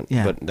about that.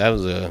 Yeah. But that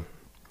was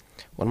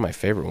one of my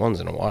favorite ones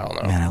in a while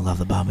now. Man, I love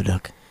the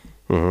Babadook.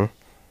 Mm-hmm.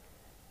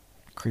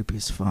 Creepy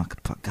as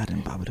fuck. Fuck,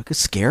 goddamn Babadook. It's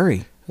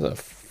scary.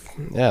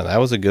 Yeah, that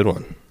was a good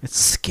one. It's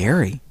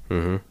scary.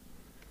 Mm-hmm.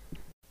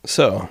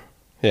 So,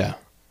 yeah.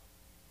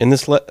 In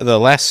the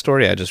last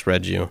story I just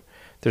read you,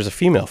 there's a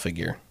female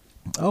figure.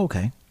 Oh,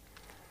 okay.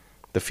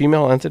 The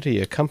female entity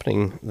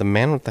accompanying the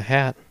man with the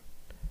hat,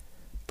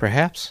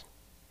 perhaps,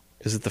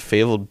 is it the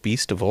fabled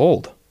beast of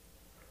old,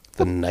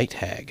 the night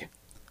hag.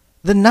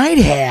 The Night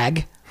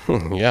Hag?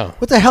 Yeah.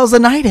 What the hell's the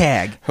Night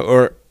Hag?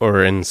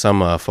 Or in some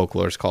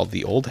folklore, it's called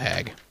the old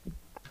hag.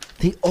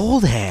 The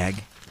Old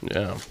Hag.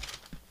 Yeah.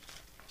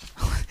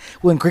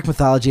 Well, in Greek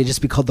mythology, it'd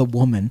just be called the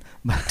woman.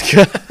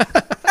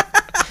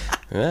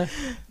 Yeah.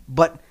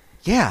 But,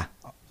 yeah,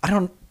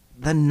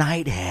 the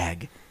Night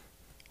Hag.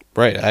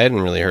 Right. I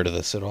hadn't really heard of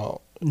this at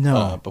all.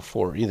 No.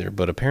 Before either,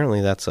 but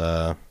apparently that's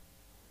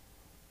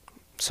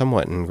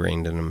somewhat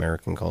ingrained in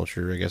American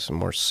culture. I guess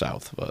more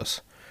south of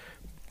us.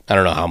 I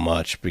don't know how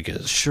much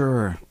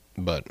Sure.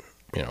 but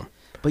you know,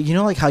 But you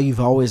know, like how you've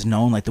always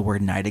known, like the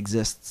word night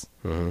exists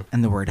mm-hmm.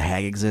 and the word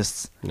hag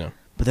exists. No,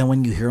 But then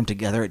when you hear them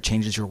together, it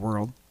changes your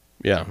world.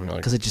 yeah, you know,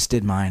 like, Because it just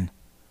did mine.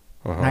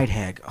 uh-huh. Night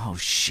hag. Oh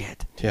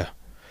shit. Yeah,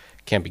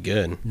 can't be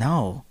good.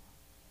 No.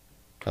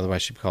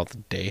 Otherwise, she'd be called the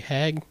day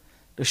hag.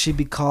 Or she'd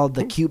be called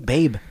the cute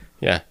babe.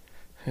 Yeah,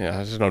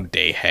 there's no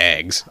day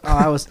hags.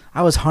 Oh,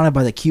 I was haunted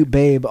by the cute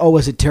babe. Oh,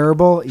 was it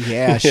terrible?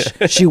 Yeah,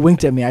 she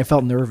winked at me. I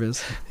felt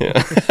nervous.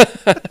 Yeah,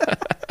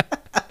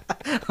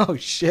 Oh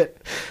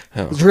shit.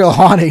 It was real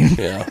haunting.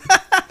 yeah.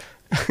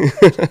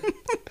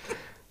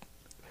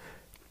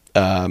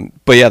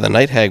 But yeah, the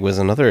night hag was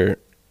another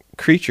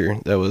creature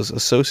that was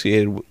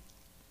associated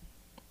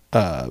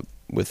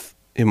with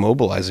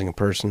immobilizing a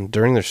person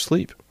during their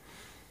sleep,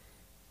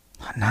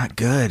 Not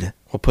good.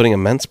 while putting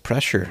immense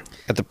pressure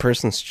at the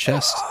person's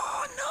chest,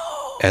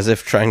 as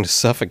if trying to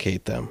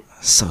suffocate them.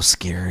 So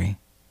scary.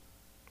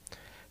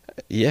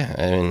 Yeah,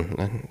 I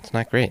mean, it's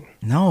not great.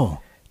 No.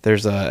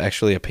 There's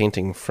actually a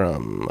painting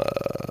from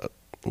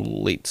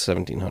late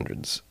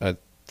 1700s. I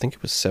think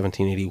it was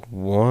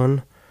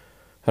 1781.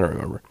 I don't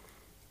remember.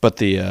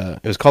 But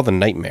it was called The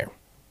Nightmare.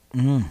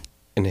 Mm.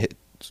 And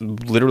it's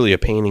literally a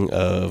painting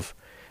of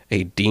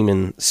a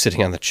demon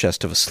sitting on the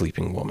chest of a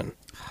sleeping woman.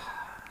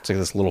 It's like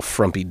this little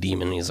frumpy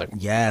demon. He's like,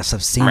 Yes,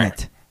 I've seen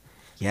it.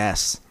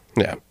 Yes.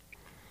 yeah.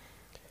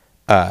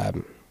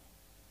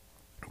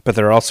 But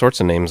there are all sorts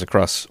of names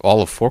across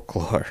all of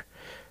folklore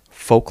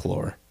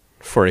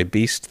for a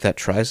beast that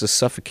tries to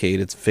suffocate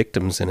its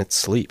victims in its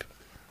sleep.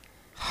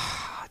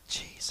 Oh,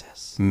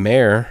 Jesus.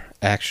 Mare,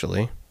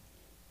 actually,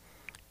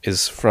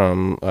 is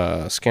from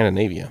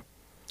Scandinavia.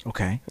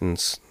 Okay.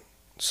 And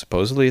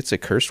supposedly it's a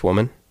cursed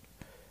woman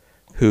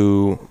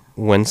who,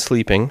 when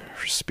sleeping,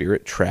 her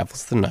spirit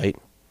travels the night,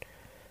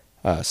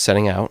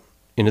 setting out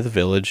into the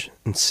village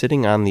and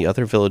sitting on the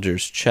other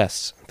villagers'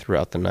 chests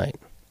throughout the night.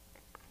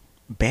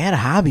 Bad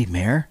hobby,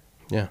 Mare.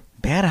 Yeah.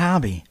 Bad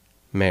hobby.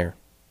 Mare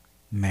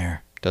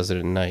Mare. does it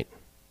at night.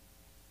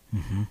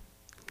 Mm-hmm.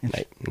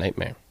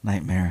 Nightmare.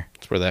 Nightmare.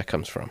 That's where that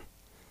comes from.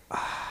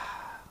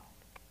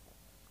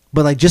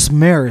 But like just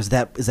Mare is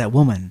that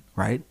woman,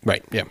 right?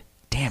 Right, yeah.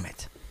 Damn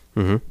it.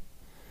 Mm-hmm.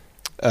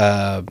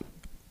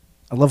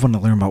 I love when I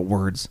learn about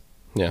words.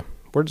 Yeah.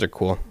 Words are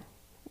cool.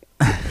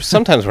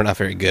 Sometimes we're not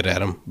very good at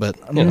them, but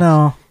you know,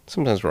 No.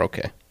 sometimes we're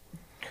okay.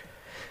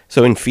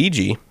 So in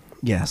Fiji,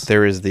 Yes.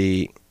 there is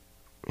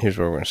here's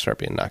where we're going to start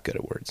being not good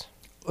at words.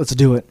 Let's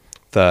do it.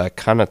 The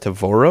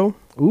Kanatavoro,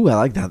 Ooh, I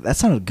like that. That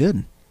sounded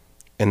good.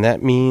 and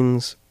that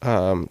means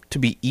to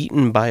be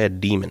eaten by a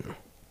demon.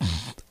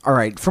 All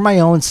right. For my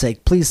own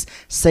sake, please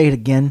say it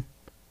again.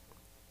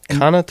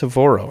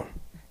 Kanatavoro,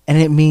 And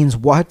it means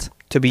what?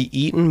 to be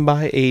eaten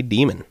by a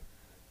demon.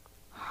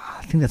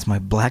 I think that's my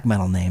black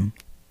metal name.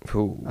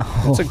 Ooh,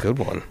 that's a good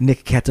one.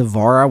 Nick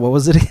Cantavora. What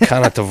was it again?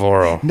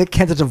 Kanatavoro. Nick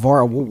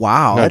Cantavora.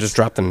 Wow. No, that's- just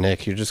drop the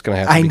Nick. You're just going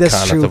to have to be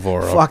that's true.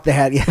 Kanatavoro. Fuck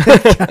that. Yeah.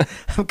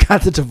 I'm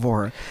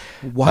Cantavora.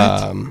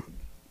 What?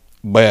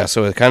 But yeah,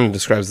 so it kind of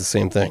describes the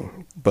same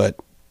thing, but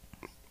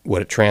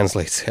what it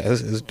translates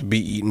as is to be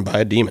eaten by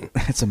a demon.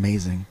 That's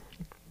amazing.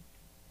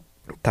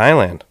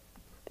 Thailand.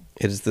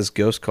 It is this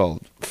ghost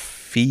called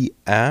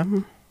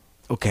Phi-am,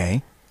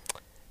 Okay.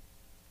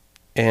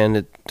 and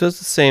it does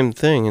the same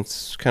thing.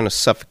 It's kind of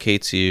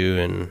suffocates you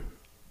and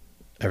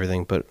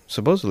everything, but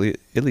supposedly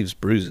it leaves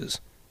bruises.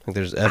 Like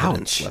there's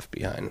evidence Ouch. left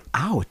behind.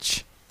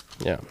 Ouch.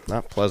 Yeah,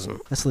 not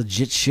pleasant. That's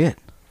legit shit.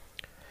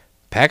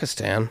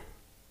 Pakistan,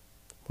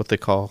 what they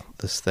call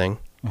this thing,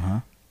 Uh-huh.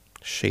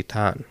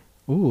 shaitan.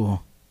 Ooh.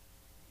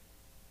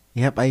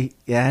 Yep, I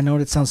know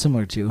what it sounds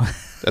similar to.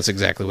 That's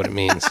exactly what it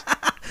means.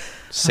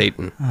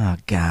 Satan. Oh,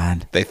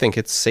 God. They think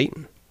it's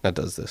Satan that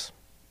does this.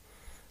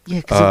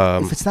 Yeah,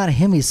 because if it's not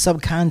him, he's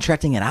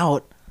subcontracting it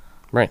out.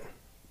 Right.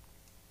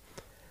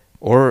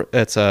 Or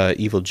it's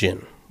evil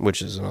jinn,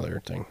 which is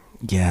another thing.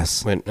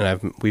 Yes.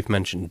 We've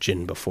mentioned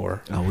jinn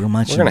before. Oh, we'll We're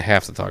mention going to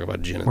have to talk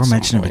about jinn at We're some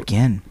mentioning point. it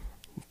again.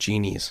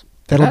 Genies.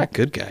 They're That'll- not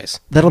good guys.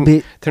 That'll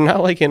be... They're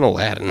not like in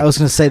Aladdin. I was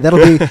going to say,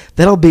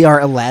 that'll be our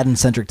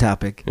Aladdin-centric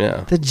topic.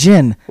 Yeah. The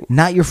djinn,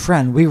 not your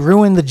friend. We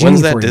ruined the genie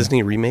When's that for you.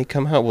 Disney remake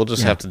come out? We'll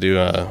just Yeah. have to do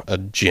a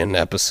jinn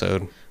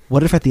episode.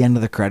 What if at the end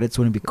of the credits,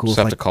 wouldn't it be cool Just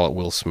if, have like, to call it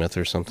Will Smith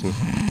or something.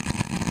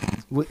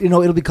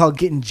 it'll be called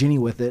Getting Ginny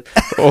with it.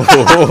 Oh.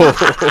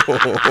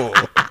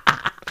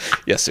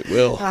 Yes, it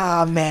will.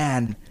 Ah,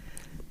 man.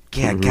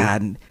 Yeah, Mm-hmm.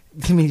 God.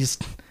 I mean,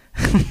 just...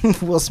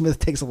 Will Smith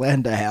takes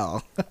Aladdin to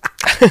hell.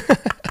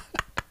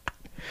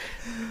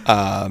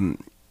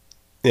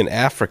 In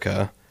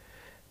Africa,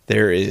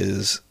 there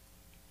is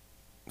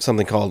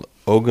something called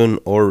Ogun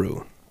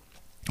Oru,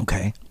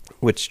 Okay.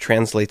 which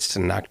translates to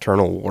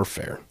nocturnal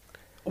warfare.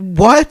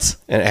 What?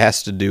 And it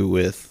has to do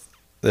with,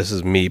 this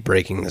is me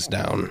breaking this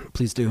down,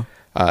 Please do.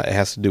 it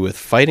has to do with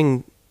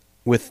fighting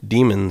with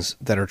demons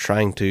that are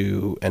trying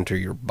to enter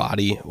your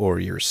body or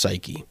your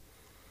psyche.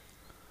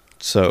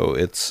 So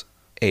it's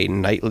a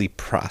nightly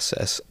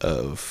process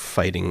of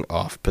fighting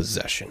off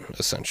possession,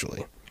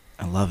 essentially.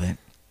 I love it.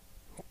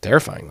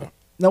 Terrifying, though.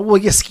 No, well,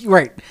 yes,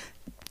 right.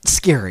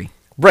 Scary.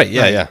 Right,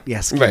 yeah, Right, yeah. yeah,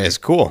 scary. Right, it's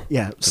cool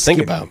Yeah, to think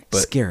scary. about,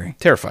 but Scary.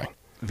 terrifying.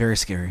 Very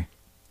scary.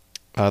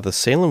 The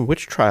Salem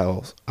witch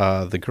trials,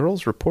 the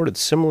girls reported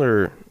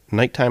similar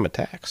nighttime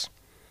attacks.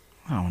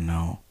 Oh,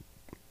 no.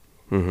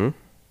 Mm-hmm.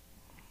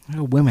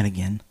 Oh, women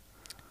again.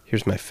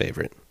 Here's my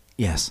favorite.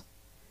 Yes.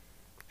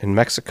 In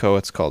Mexico,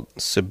 it's called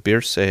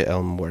Subirse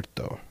el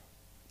Muerto.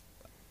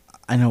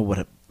 I know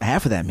what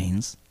half of that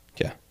means.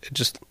 Yeah,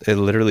 it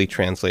literally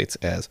translates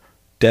as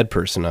dead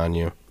person on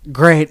you.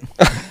 Great.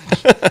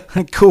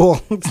 Cool.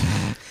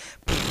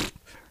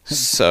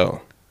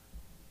 So,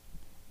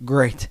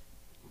 Great.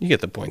 you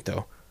get the point,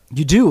 though.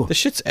 You do. This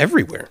shit's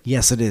everywhere.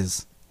 Yes, it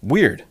is.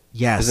 Weird.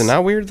 Yes. Is it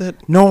not weird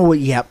that... No,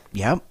 yep.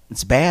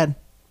 It's bad.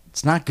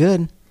 It's not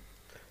good.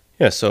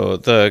 Yeah, so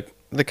the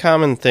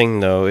common thing,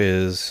 though,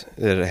 is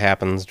that it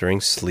happens during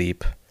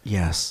sleep,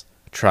 Yes.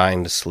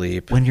 trying to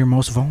sleep. When you're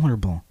most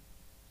vulnerable.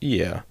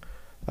 Yeah.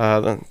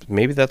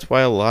 Maybe that's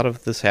why a lot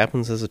of this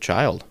happens as a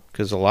child.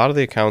 Because a lot of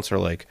the accounts are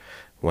like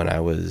when I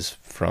was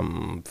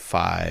from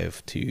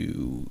 5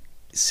 to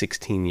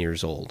 16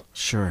 years old.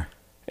 Sure.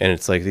 And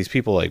it's like these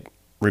people like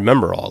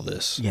remember all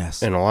this.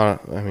 Yes. And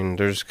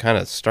they're just kind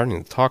of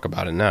starting to talk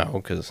about it now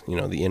because,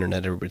 the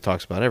internet, everybody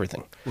talks about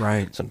everything.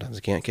 Right. Sometimes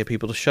you can't get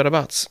people to shut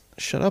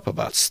up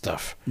about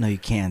stuff. No, you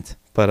can't.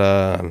 But,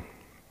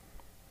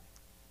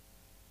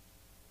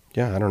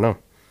 yeah, I don't know.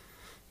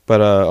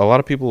 But a lot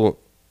of people,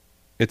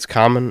 it's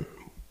common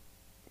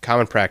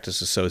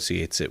practice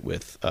associates it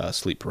with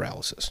sleep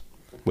paralysis,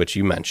 which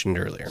you mentioned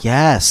earlier.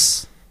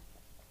 Yes.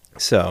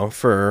 So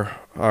for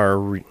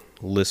our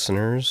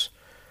listeners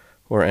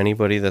or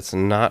anybody that's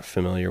not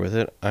familiar with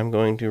it, I'm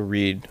going to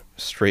read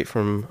straight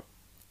from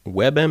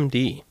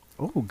WebMD.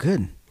 Oh,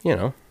 good.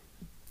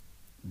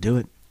 Do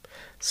it.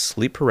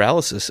 Sleep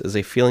paralysis is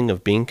a feeling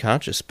of being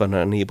conscious but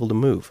unable to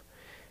move.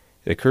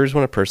 It occurs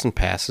when a person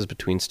passes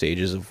between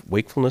stages of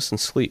wakefulness and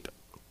sleep.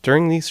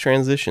 During these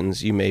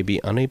transitions, you may be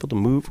unable to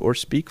move or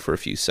speak for a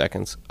few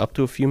seconds, up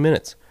to a few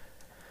minutes.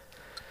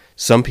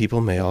 Some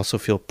people may also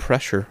feel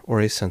pressure or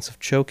a sense of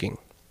choking.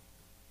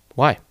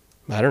 Why?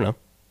 I don't know.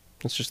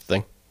 It's just a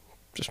thing.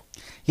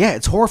 Yeah,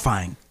 it's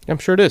horrifying. I'm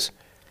sure it is.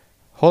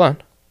 Hold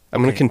on.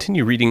 I'm going to Okay.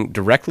 continue reading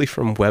directly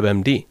from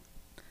WebMD.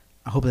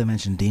 I hope they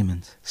mentioned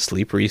demons.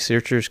 Sleep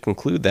researchers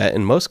conclude that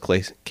in most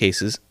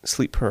cases,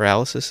 sleep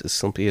paralysis is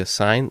simply a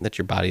sign that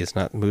your body is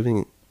not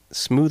moving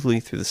smoothly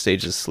through the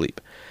stages of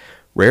sleep.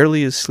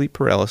 Rarely is sleep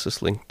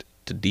paralysis linked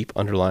to deep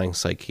underlying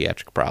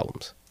psychiatric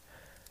problems.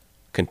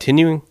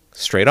 Continuing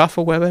straight off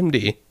of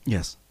WebMD,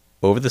 Yes.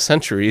 over the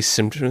centuries,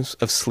 symptoms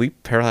of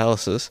sleep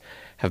paralysis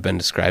have been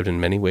described in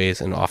many ways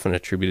and often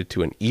attributed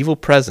to an evil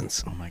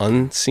presence,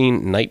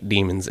 unseen night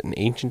demons in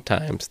ancient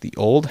times, the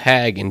old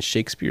hag in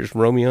Shakespeare's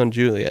Romeo and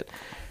Juliet,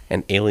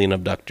 and alien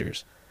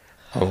abductors.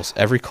 Almost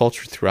every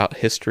culture throughout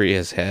history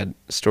has had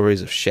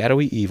stories of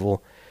shadowy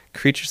evil,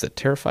 creatures that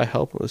terrify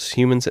helpless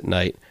humans at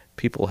night.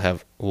 People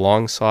have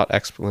long sought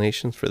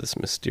explanations for this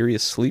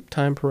mysterious sleep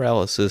time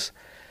paralysis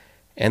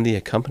and the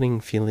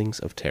accompanying feelings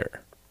of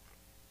terror.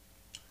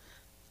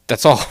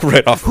 That's all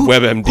right off of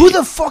WebMD. Who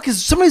the fuck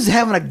is... Somebody's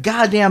having a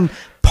goddamn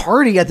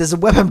party at this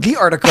WebMD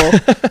article.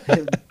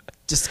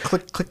 Just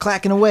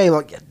clacking away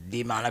like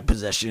demonic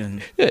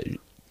possession. Yeah,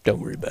 don't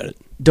worry about it.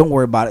 Don't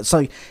worry about it.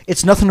 So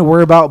it's nothing to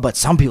worry about, but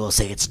some people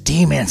say it's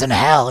demons and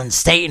hell and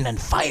Satan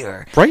and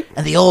fire. Right.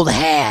 And the old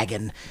hag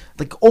and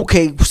like,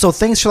 okay, so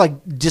thanks for like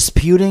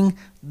disputing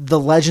the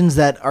legends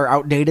that are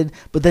outdated,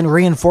 but then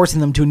reinforcing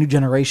them to a new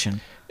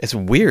generation. It's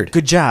weird.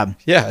 Good job.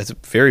 Yeah, it's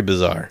very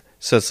bizarre.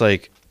 So it's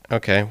like,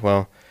 okay,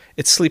 well,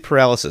 it's sleep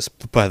paralysis,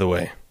 by the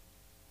way.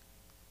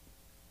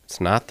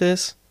 It's not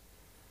this.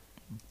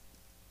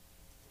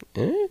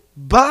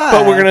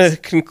 But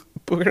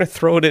we're gonna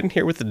throw it in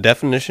here with the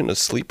definition of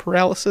sleep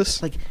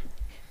paralysis. Like,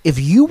 if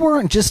you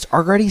weren't just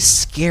already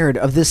scared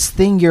of this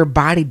thing your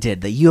body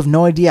did, that you have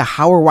no idea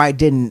how or why it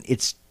didn't,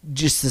 it's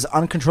just this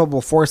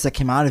uncontrollable force that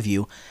came out of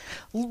you,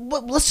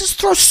 let's just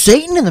throw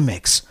Satan in the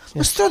mix.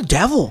 Let's throw the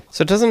devil.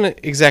 So it doesn't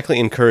exactly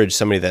encourage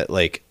somebody that,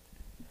 like,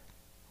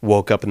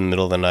 woke up in the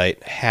middle of the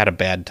night, had a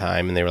bad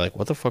time, and they were like,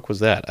 what the fuck was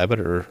that? I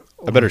better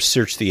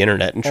search the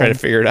internet and try to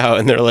figure it out.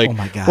 And they're like, oh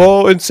my God.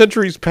 Well, in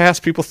centuries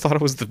past, people thought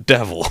it was the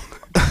devil.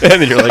 And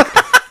then you're like,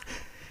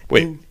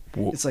 wait.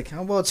 It's like,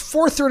 oh, well, it's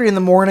 4:30 in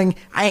the morning.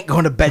 I ain't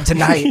going to bed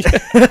tonight.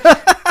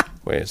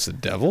 Wait, it's the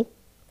devil?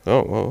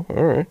 Oh, well,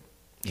 all right.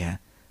 Yeah.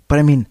 But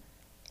I mean,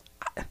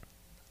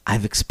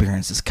 I've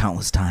experienced this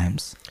countless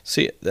times.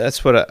 See,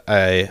 that's what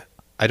I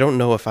don't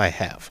know if I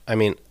have. I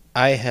mean,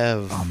 I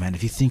have... Oh, man,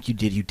 if you think you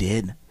did, you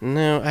did.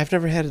 No, I've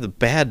never had the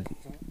bad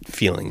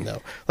feeling,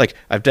 though. Like,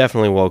 I've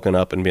definitely woken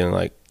up and been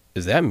like,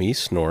 is that me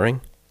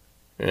snoring?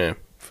 Yeah,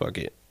 fuck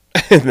it.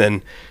 And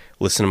then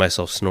listen to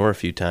myself snore a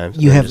few times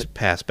and then just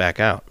pass back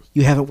out.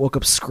 You haven't woke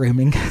up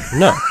screaming?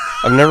 No,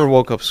 I've never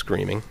woke up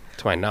screaming,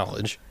 to my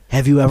knowledge.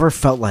 Have you ever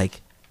felt like...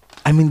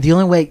 I mean, the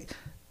only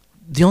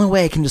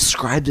way I can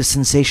describe this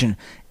sensation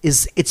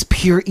is it's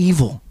pure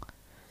evil.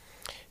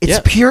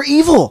 It's pure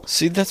evil.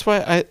 See, that's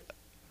why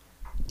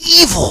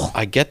Evil.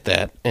 I get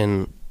that,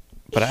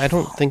 but I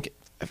don't think...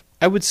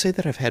 I would say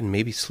that I've had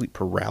maybe sleep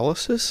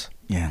paralysis.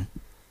 Yeah.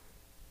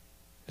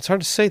 It's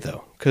hard to say,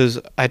 though, because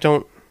I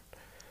don't...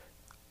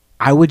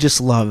 I would just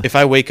love... If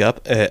I wake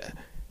up,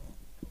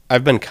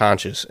 I've been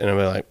conscious, and I'm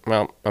like,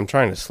 well, I'm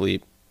trying to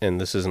sleep,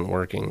 and this isn't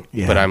working.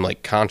 Yeah. But I'm,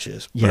 like,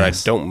 conscious, but I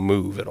don't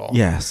move at all.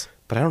 Yes.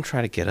 But I don't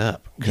try to get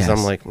up, because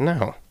I'm like,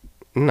 no,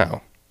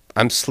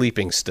 I'm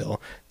sleeping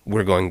still.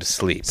 We're going to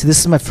sleep. So this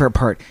is my favorite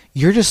part.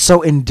 You're just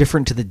so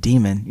indifferent to the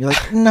demon. You're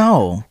like,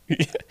 no,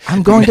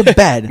 I'm going to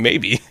bed.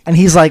 Maybe. And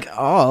he's like,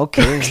 oh,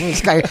 okay.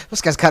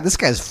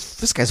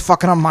 This guy's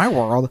fucking on my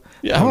world.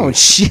 Yeah, Oh,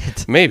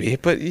 shit. Maybe,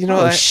 but you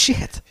know, Oh,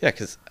 shit. Yeah,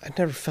 because I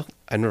never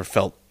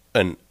felt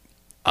an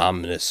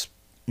ominous,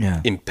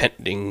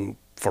 impending,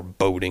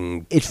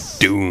 foreboding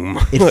doom.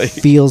 It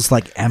feels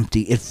like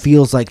empty. It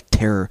feels like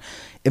terror.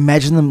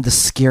 Imagine the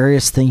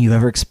scariest thing you've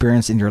ever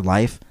experienced in your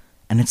life,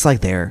 and it's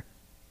like there.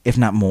 If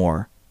not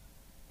more.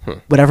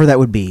 Whatever that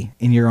would be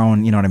in your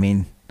own, you know what I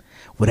mean?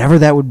 Whatever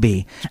that would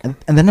be. And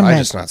then I'm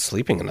just not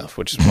sleeping enough,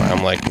 which is why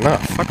I'm like, no,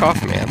 fuck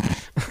off, man.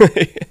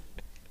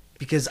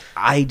 Because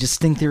I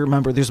distinctly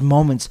remember there's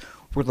moments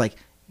where I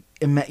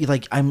feel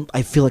like I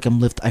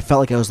felt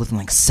like I was lifting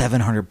like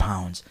 700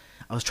 pounds.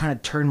 I was trying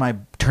to turn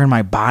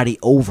my body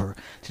over,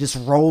 to just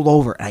roll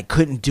over, and I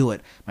couldn't do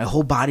it. My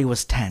whole body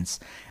was tense,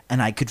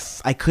 and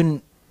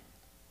the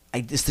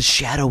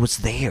shadow was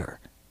there.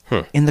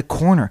 In the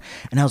corner,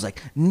 and I was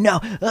like, no,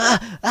 and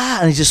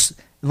I just,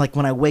 like,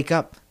 when I woke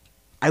up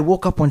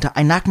one time,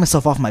 I knocked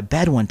myself off my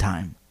bed one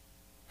time.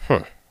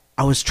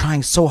 I was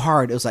trying so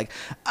hard, it was like,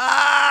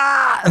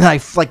 and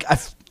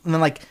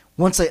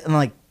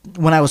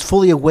when I was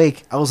fully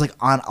awake, I was like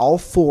on all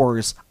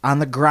fours on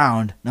the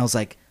ground, and I was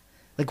like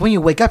when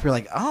you wake up, you're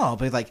like, oh,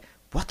 but like,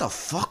 what the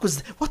fuck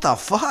was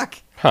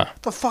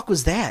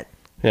that?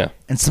 Yeah.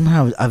 And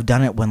somehow I've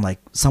done it when like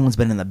someone's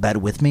been in the bed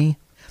with me.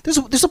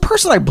 There's a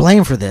person I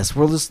blame for this.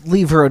 We'll just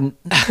leave her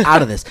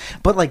out of this.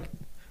 But, like,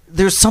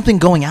 there's something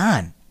going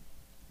on.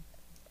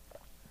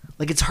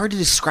 Like, it's hard to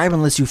describe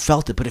unless you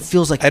felt it, but it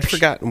feels like... I'd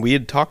forgotten. We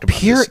had talked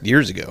about this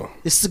years ago.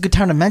 This is a good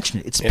time to mention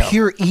it. It's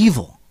pure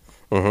evil.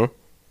 Mm-hmm.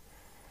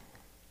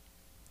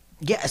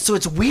 Yeah, so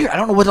it's weird. I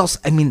don't know what else...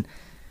 I mean,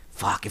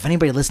 fuck, if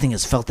anybody listening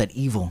has felt that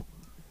evil...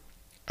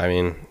 I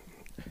mean,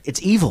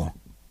 It's evil.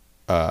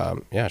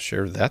 Yeah,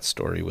 share that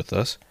story with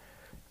us.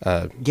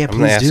 Yeah, I'm going to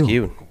please ask do.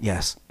 you,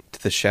 Yes.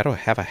 did the shadow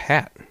have a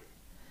hat?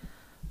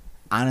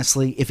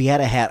 Honestly, if he had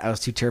a hat, I was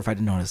too terrified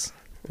to notice.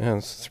 Yeah,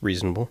 that's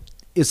reasonable.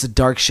 It's a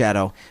dark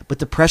shadow, but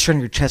the pressure on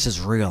your chest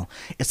is real.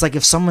 It's like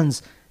if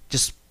someone's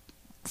just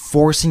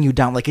forcing you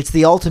down. Like it's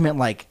the ultimate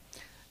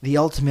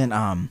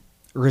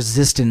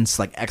resistance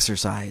like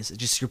exercise. It's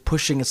just you're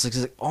pushing. It's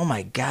like oh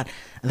my god,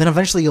 and then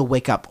eventually you'll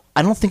wake up.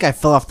 I don't think I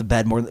fell off the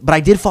bed but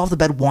I did fall off the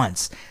bed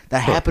once.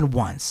 That happened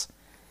once,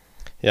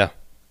 Yeah.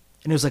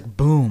 and it was like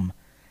boom.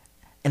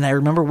 And I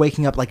remember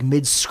waking up like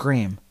mid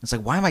scream. It's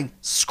like, why am I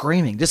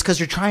screaming? Just because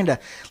you're trying to,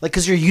 like,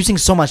 because you're using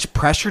so much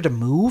pressure to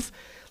move.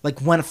 Like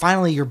when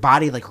finally your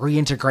body like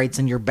reintegrates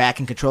and you're back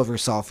in control of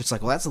yourself, it's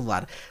like, well, that's a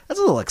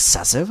little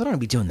excessive. I don't want to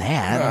be doing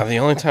that. The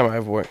only time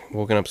I've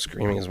woken up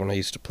screaming is when I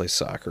used to play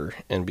soccer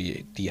and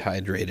be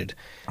dehydrated.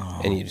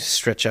 And you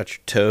stretch out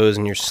your toes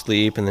in your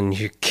sleep, and then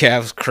your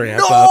calves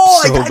cramp up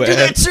so I bad. do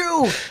that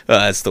too.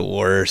 That's the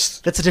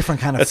worst. That's a different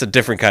kind of. That's a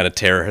different kind of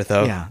terror,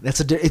 though. Yeah,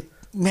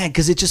 man,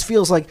 because it just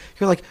feels like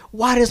you're like,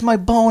 why does my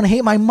bone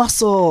hate my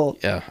muscle?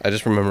 Yeah, I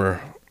just remember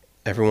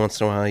every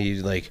once in a while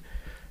you like,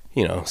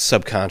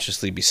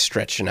 subconsciously be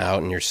stretching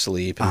out in your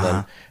sleep,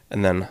 and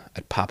then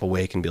I'd pop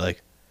awake and be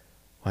like,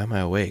 why am I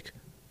awake?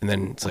 And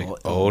then it's like,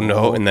 oh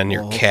no, and then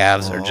your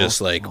calves are just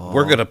like,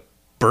 we're gonna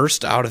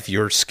burst out of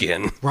your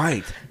skin,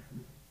 Right.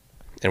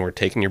 and we're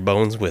taking your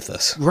bones with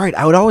us. Right.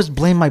 I would always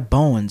blame my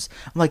bones.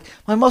 I'm like,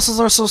 my muscles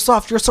are so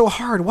soft. You're so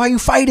hard. Why are you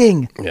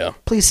fighting? Yeah.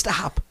 Please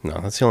stop. No,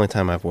 that's the only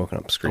time I've woken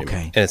up screaming.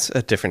 Okay. And it's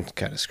a different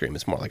kind of scream.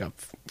 It's more like a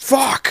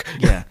fuck.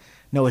 Yeah.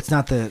 No, it's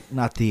not the.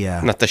 Not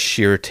the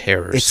sheer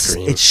terror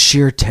scream. It's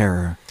sheer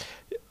terror.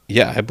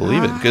 Yeah, I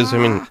believe it because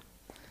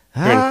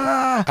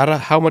out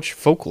of how much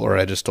folklore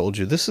I just told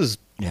you, this has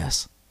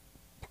Yes.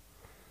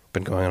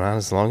 been going on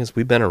as long as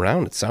we've been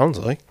around. It sounds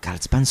like God,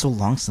 it's been so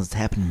long since it's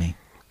happened to me.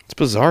 it's a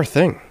bizarre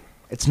thing.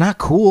 It's not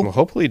cool. Well,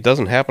 hopefully it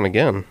doesn't happen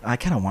again. I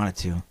kind of want it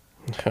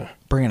to.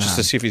 Bring it Just on.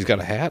 to see if he's got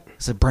a hat. I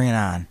said, bring it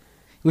on.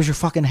 Where's your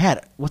fucking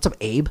hat? What's up,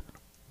 Abe?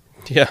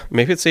 Yeah,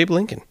 maybe it's Abe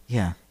Lincoln.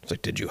 Yeah. It's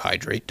like, did you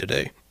hydrate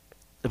today?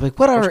 I'm like,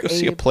 what Why are don't you go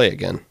see a Abe? play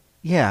again?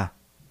 Yeah.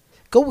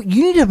 Go.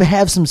 You need to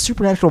have some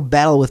supernatural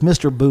battle with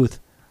Mr. Booth.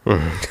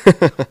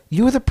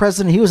 You were the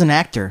president. He was an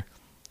actor.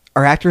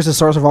 Are actors the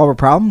source of all our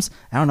problems?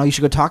 I don't know. You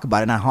should go talk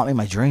about it, not haunt me in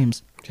my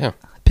dreams. Yeah.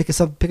 Pick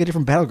a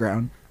different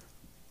battleground.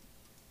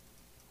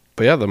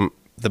 But yeah,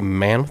 the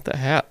man with the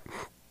hat.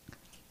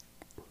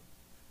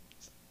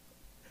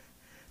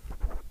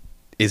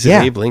 Is it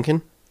Yeah. Abe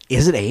Lincoln?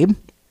 Is it Abe?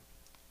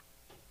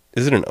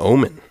 Is it an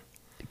omen?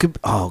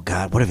 Oh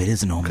God, what if it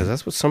is an Because omen?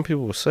 that's what some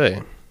people will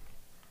say.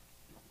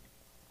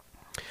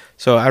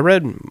 So I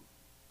read,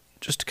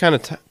 just to kind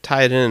of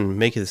tie it in and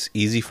make this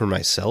easy for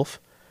myself,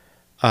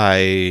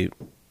 I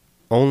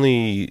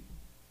only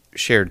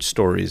shared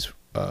stories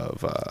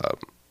of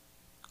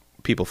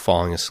people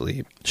falling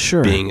asleep,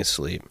 Sure. being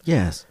asleep.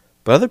 Yes.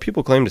 But other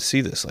people claim to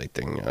see this like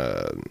thing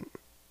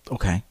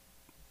Okay.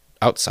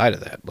 outside of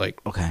that. Like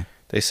Okay.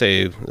 they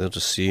say they'll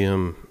just see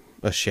him,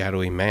 a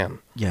shadowy man,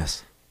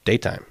 Yes.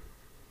 daytime.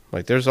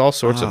 Like there's all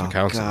sorts of Oh,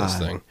 accounts of this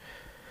God.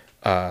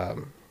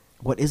 thing.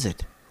 What is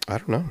it? I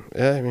don't know.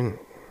 Yeah, I mean,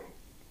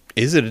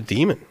 is it a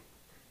demon?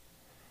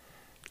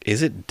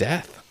 Is it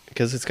death?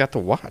 Because it's got the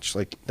watch.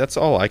 Like that's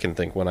all I can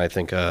think when I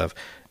think of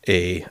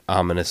a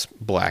ominous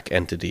black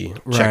entity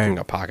checking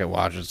a pocket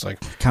watch. It's like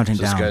Counting is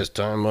this down. guy's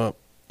time up.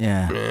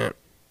 Yeah.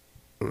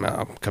 No,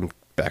 I'll come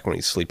back when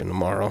he's sleeping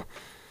tomorrow.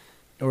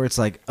 Or it's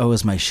like, oh,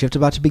 is my shift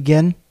about to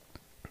begin?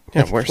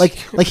 Yeah, where's Like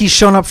he's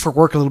shown up for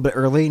work a little bit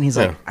early, and he's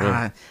like,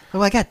 Yeah.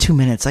 well, I got 2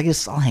 minutes. I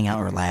guess I'll hang out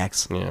and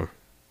relax. yeah.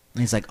 And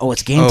he's like, oh,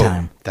 it's game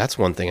time. That's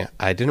one thing.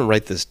 I didn't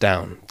write this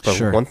down, but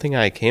Sure. one thing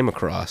I came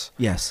across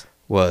Yes.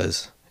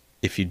 was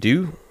if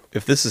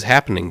this is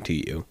happening to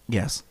you,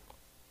 Yes.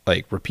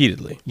 like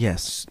repeatedly,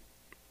 Yes.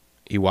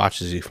 he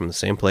watches you from the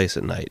same place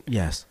at night.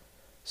 Yes.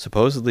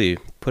 Supposedly,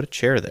 put a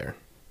chair there.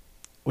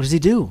 What does he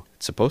do?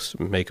 It's supposed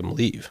to make him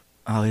leave.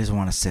 Oh, he doesn't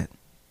want to sit.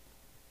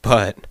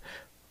 But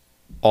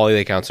all the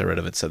accounts I read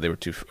of it said they were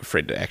too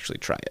afraid to actually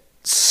try it.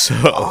 So,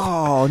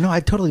 Oh no,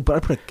 I totally. But I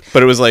put a.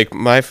 but it was like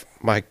my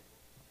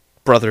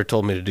brother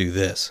told me to do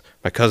this.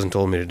 My cousin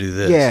told me to do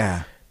this.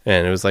 Yeah.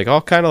 And it was like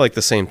all kind of like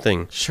the same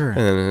thing. Sure. And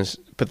then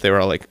but they were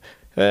all like,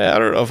 I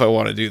don't know if I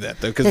want to do that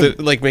though, because Hey. it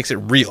like makes it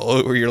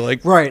real. Where you're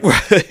like, Right.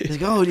 He's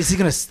like, oh, is he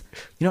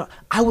gonna?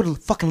 I would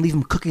fucking leave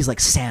him cookies like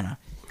Santa.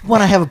 You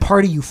want to have a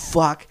party? You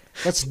fuck.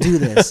 Let's do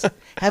this.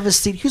 Have a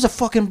seat. Here's a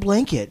fucking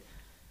blanket.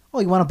 Oh,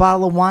 you want a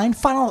bottle of wine?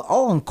 Fine,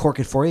 I'll uncork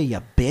it for you,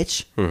 you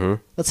bitch.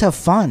 Mm-hmm. Let's have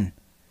fun.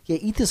 Yeah,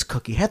 eat this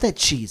cookie. Have that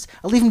cheese.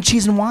 I'll leave him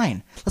cheese and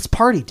wine. Let's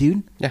party,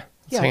 dude. Yeah.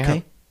 Yeah, hang okay.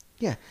 out.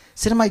 Yeah,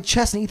 sit on my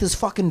chest and eat this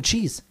fucking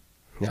cheese.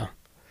 Yeah.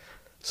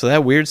 So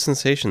that weird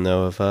sensation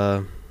though of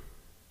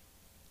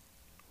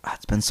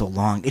It's been so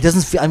long. It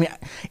doesn't feel. I mean,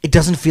 it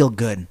doesn't feel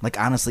good. Like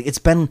honestly, it's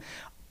been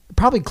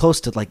probably close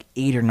to like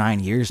 8 or 9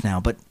 years now,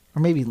 but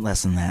or maybe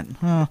less than that.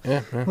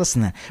 Yeah. Less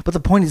than that. But the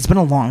point is, it's been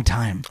a long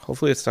time.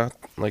 hopefully it's not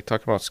like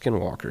talking about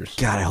skinwalkers.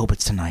 God, I hope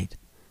it's tonight.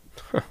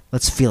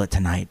 Let's feel it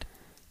tonight.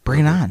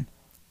 Bring it on.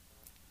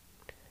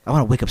 I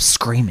want to wake up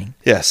screaming.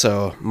 Yeah,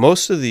 so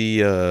most of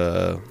the,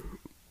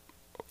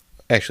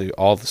 actually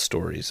all the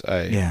stories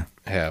I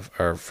have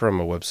are from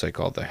a website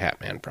called the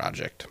Hat Man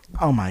Project.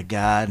 Oh my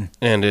God.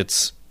 And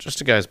it's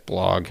just a guy's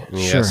blog, and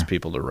he Sure. asks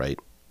people to write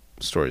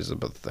stories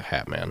about the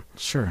Hat Man,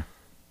 Sure.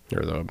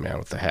 or the man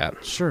with the hat,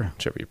 Sure.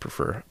 whichever you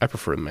prefer. I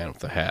prefer the man with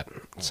the hat.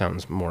 It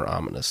sounds more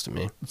ominous to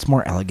me. It's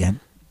more elegant.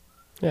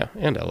 Yeah,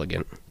 and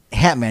elegant.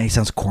 Hat Man, he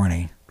sounds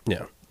corny.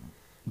 Yeah.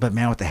 But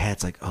man with the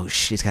hat's like, oh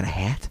shit, he's got a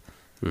hat?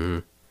 Mm-hmm.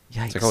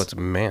 Yikes. It's like, oh, it's a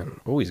man.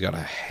 Oh, he's got a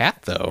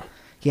hat, though.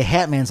 Yeah,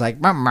 Hat Man's like,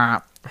 I'm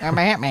a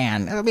Hat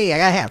Man. It'll be, I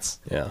got hats.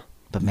 Yeah.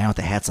 But man with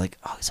the hat's like,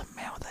 oh, he's a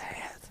man with a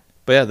hat.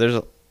 But yeah,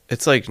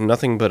 it's like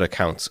nothing but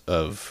accounts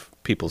of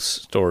people's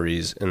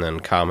stories and then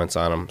comments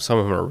on them. Some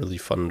of them are really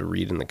fun to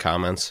read in the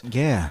comments.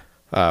 Yeah.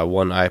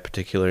 One I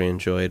particularly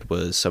enjoyed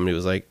was somebody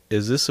was like,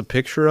 is this a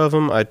picture of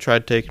him? I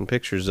tried taking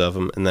pictures of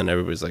him. And then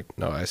everybody's like,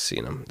 no, I've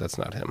seen him. That's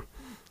not him.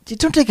 You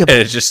don't take a. And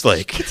it's just You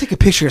like, can't take a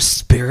picture of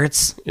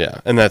spirits.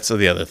 yeah. And that's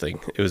the other thing.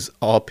 It was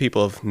all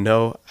people of,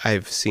 no,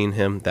 I've seen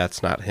him.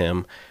 That's not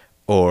him.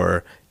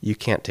 Or you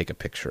can't take a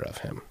picture of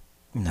him.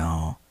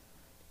 No.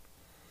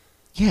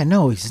 Yeah,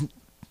 no, he's.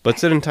 But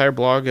it's an entire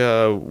blog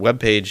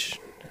webpage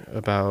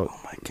about Oh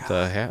my God.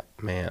 the Hat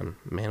Man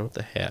with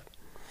the hat.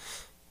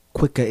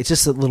 Quick, it's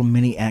just a little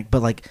mini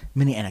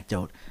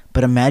anecdote.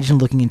 But imagine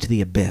looking into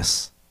the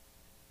abyss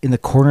in the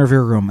corner of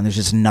your room, and there's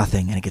just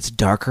nothing, and it gets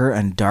darker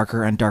and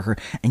darker and darker,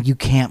 and you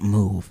can't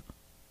move.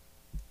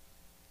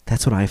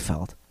 That's what I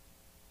felt.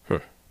 Huh.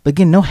 But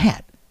again, no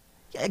hat.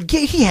 Yeah,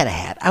 he had a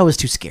hat. I was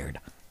too scared.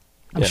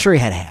 I'm Yeah. sure he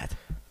had a hat.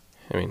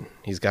 I mean,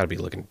 he's got to be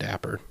looking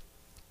dapper.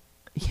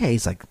 Yeah,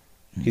 he's like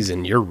He's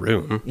in your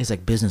room.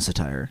 business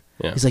attire.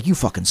 Yeah. He's like, you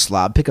fucking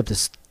slob, pick up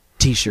this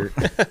T-shirt.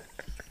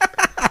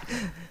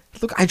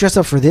 Look, I dressed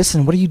up for this,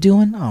 and what are you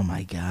doing? Oh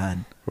my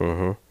God.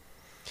 Mm-hmm.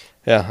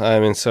 Yeah, I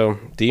mean, so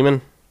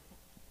demon,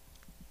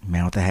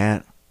 Man with the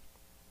hat.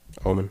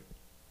 omen,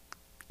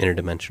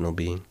 interdimensional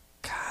being,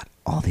 God,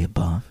 all the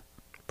above.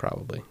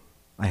 probably.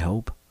 I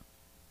hope.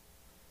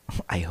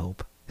 I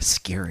hope.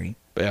 Scary.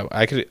 But yeah,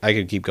 I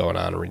could keep going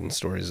on reading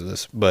stories of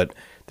this, but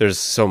there's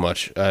so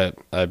much. I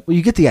Well,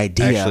 you get the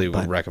idea. actually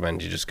but would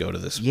recommend you just go to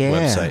this Yeah.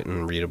 website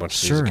and read a bunch of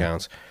Sure. these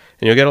accounts,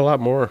 and you'll get a lot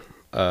more.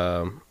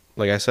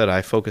 Like I said,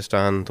 I focused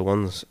on the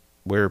ones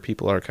where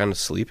people are kind of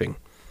sleeping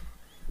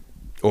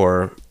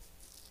or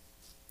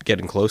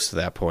getting close to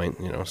that point,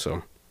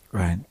 so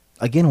Right.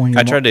 Again, when you're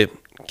I tried to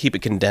keep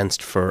it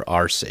condensed for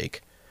our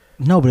sake.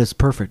 No, but it's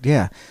perfect.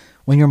 Yeah.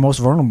 When you're most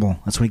vulnerable,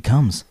 that's when he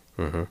comes.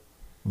 Mm-hmm.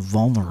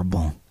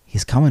 Vulnerable.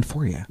 He's coming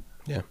for you.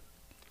 Yeah.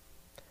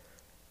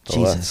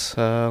 Jesus.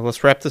 Well,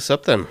 let's wrap this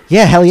up then.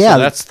 Yeah, hell yeah. So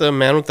that's the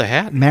man with the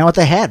hat. Man with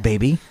the Hat,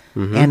 baby.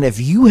 Mhm. And if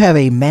you have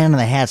a Man in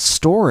the Hat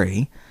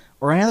story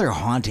or any other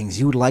hauntings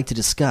you would like to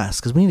discuss,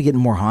 because we need to get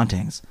more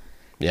hauntings.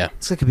 Yeah.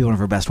 This could be one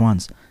of our best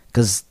ones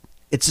because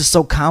it's just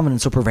so common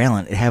and so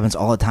prevalent. It happens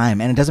all the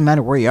time, and it doesn't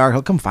matter where you are;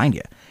 he'll come find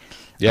you.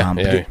 Yeah.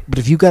 Yeah. But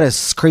if you got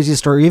a crazy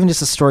story, even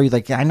just a story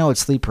like, I know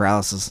it's sleep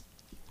paralysis.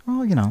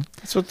 Well,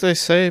 That's what they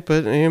say,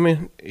 but I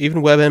mean,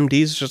 even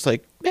WebMD is just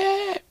like,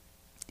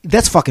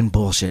 that's fucking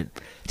bullshit.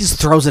 He just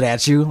throws it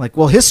at you like,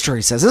 well,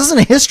 history says this isn't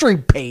a history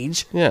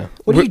page. yeah.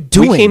 What are you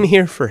doing? We came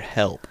here for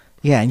help.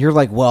 Yeah, and you're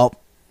like, well,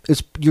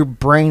 it's your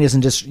brain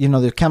isn't just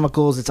the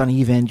chemicals. It's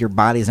uneven. Your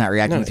body's not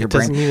reacting No, with your it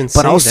doesn't brain. even but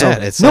say also,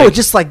 that. It's no, like- it's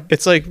just like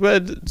It's like,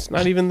 but it's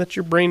not even that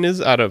your brain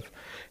is out of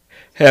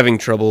having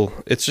trouble.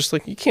 It's just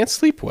like you can't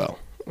sleep well.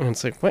 And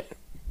it's like, what?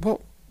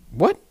 Well,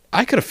 what?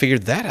 I could have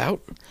figured that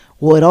out.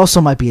 well, it also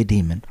might be a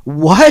demon.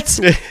 What?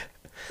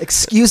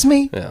 Excuse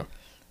me? Yeah.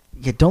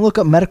 Yeah, don't look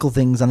up medical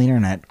things on the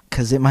internet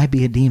because it might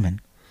be a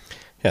demon.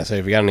 Yeah. So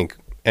if you got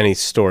any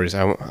stories,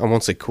 I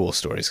won't say cool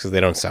stories because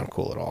they don't sound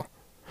cool at all.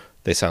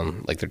 They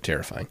sound like they're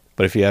terrifying.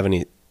 But if you have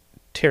any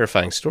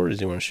terrifying stories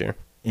you want to share,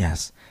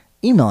 Yes.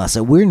 Email us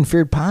at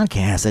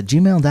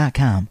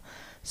weirdandfearedpodcast@gmail.com.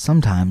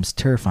 Sometimes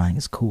terrifying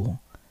is cool,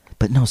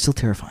 but no, still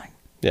terrifying.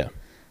 yeah.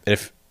 And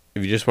if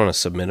you just want to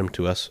submit them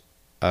to us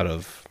out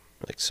of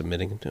like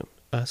submitting them to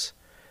us,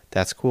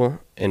 that's cool.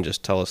 And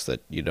just tell us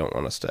that you don't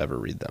want us to ever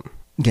read them.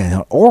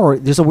 Yeah, or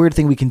there's a weird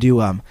thing we can do.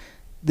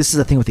 This is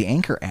the thing with the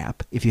Anchor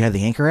app. If you have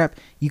the Anchor app,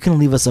 you can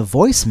leave us a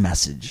voice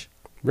message.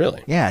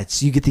 Really? Yeah,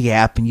 you get the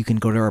app and you can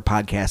go to our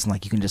podcast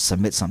and you can just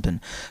submit something.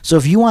 So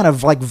if you want to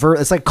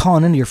it's like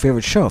calling into your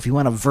favorite show. If you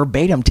want to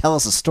verbatim tell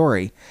us a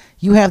story,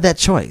 you have that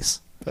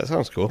choice. That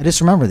sounds cool. I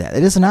just remember that.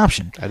 It is an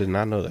option. I did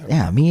not know that.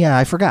 Yeah,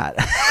 I forgot.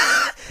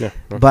 Yeah.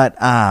 But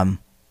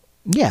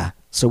yeah.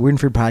 So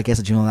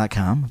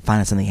weirdandfearedpodcast@gmail.com.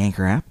 Find us on the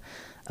Anchor app.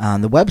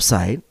 The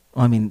website,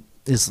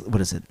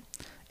 what is it?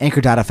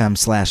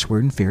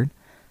 Anchor.fm/weirdandfeared.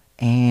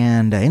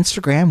 And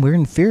Instagram, Weird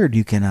and Feared.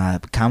 You can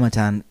comment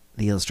on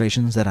the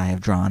illustrations that I have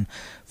drawn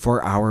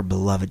for our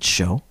beloved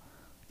show.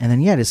 And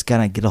then, just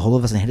gotta get a hold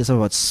of us and hit us up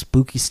about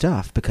spooky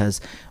stuff. Because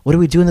what do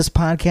we do in this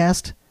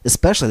podcast?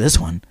 Especially this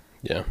one.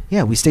 Yeah.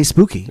 Yeah, we stay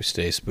spooky. We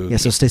stay spooky. Yeah,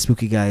 so stay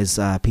spooky, guys.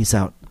 Peace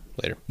out.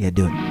 Later. Yeah,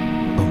 do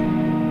it.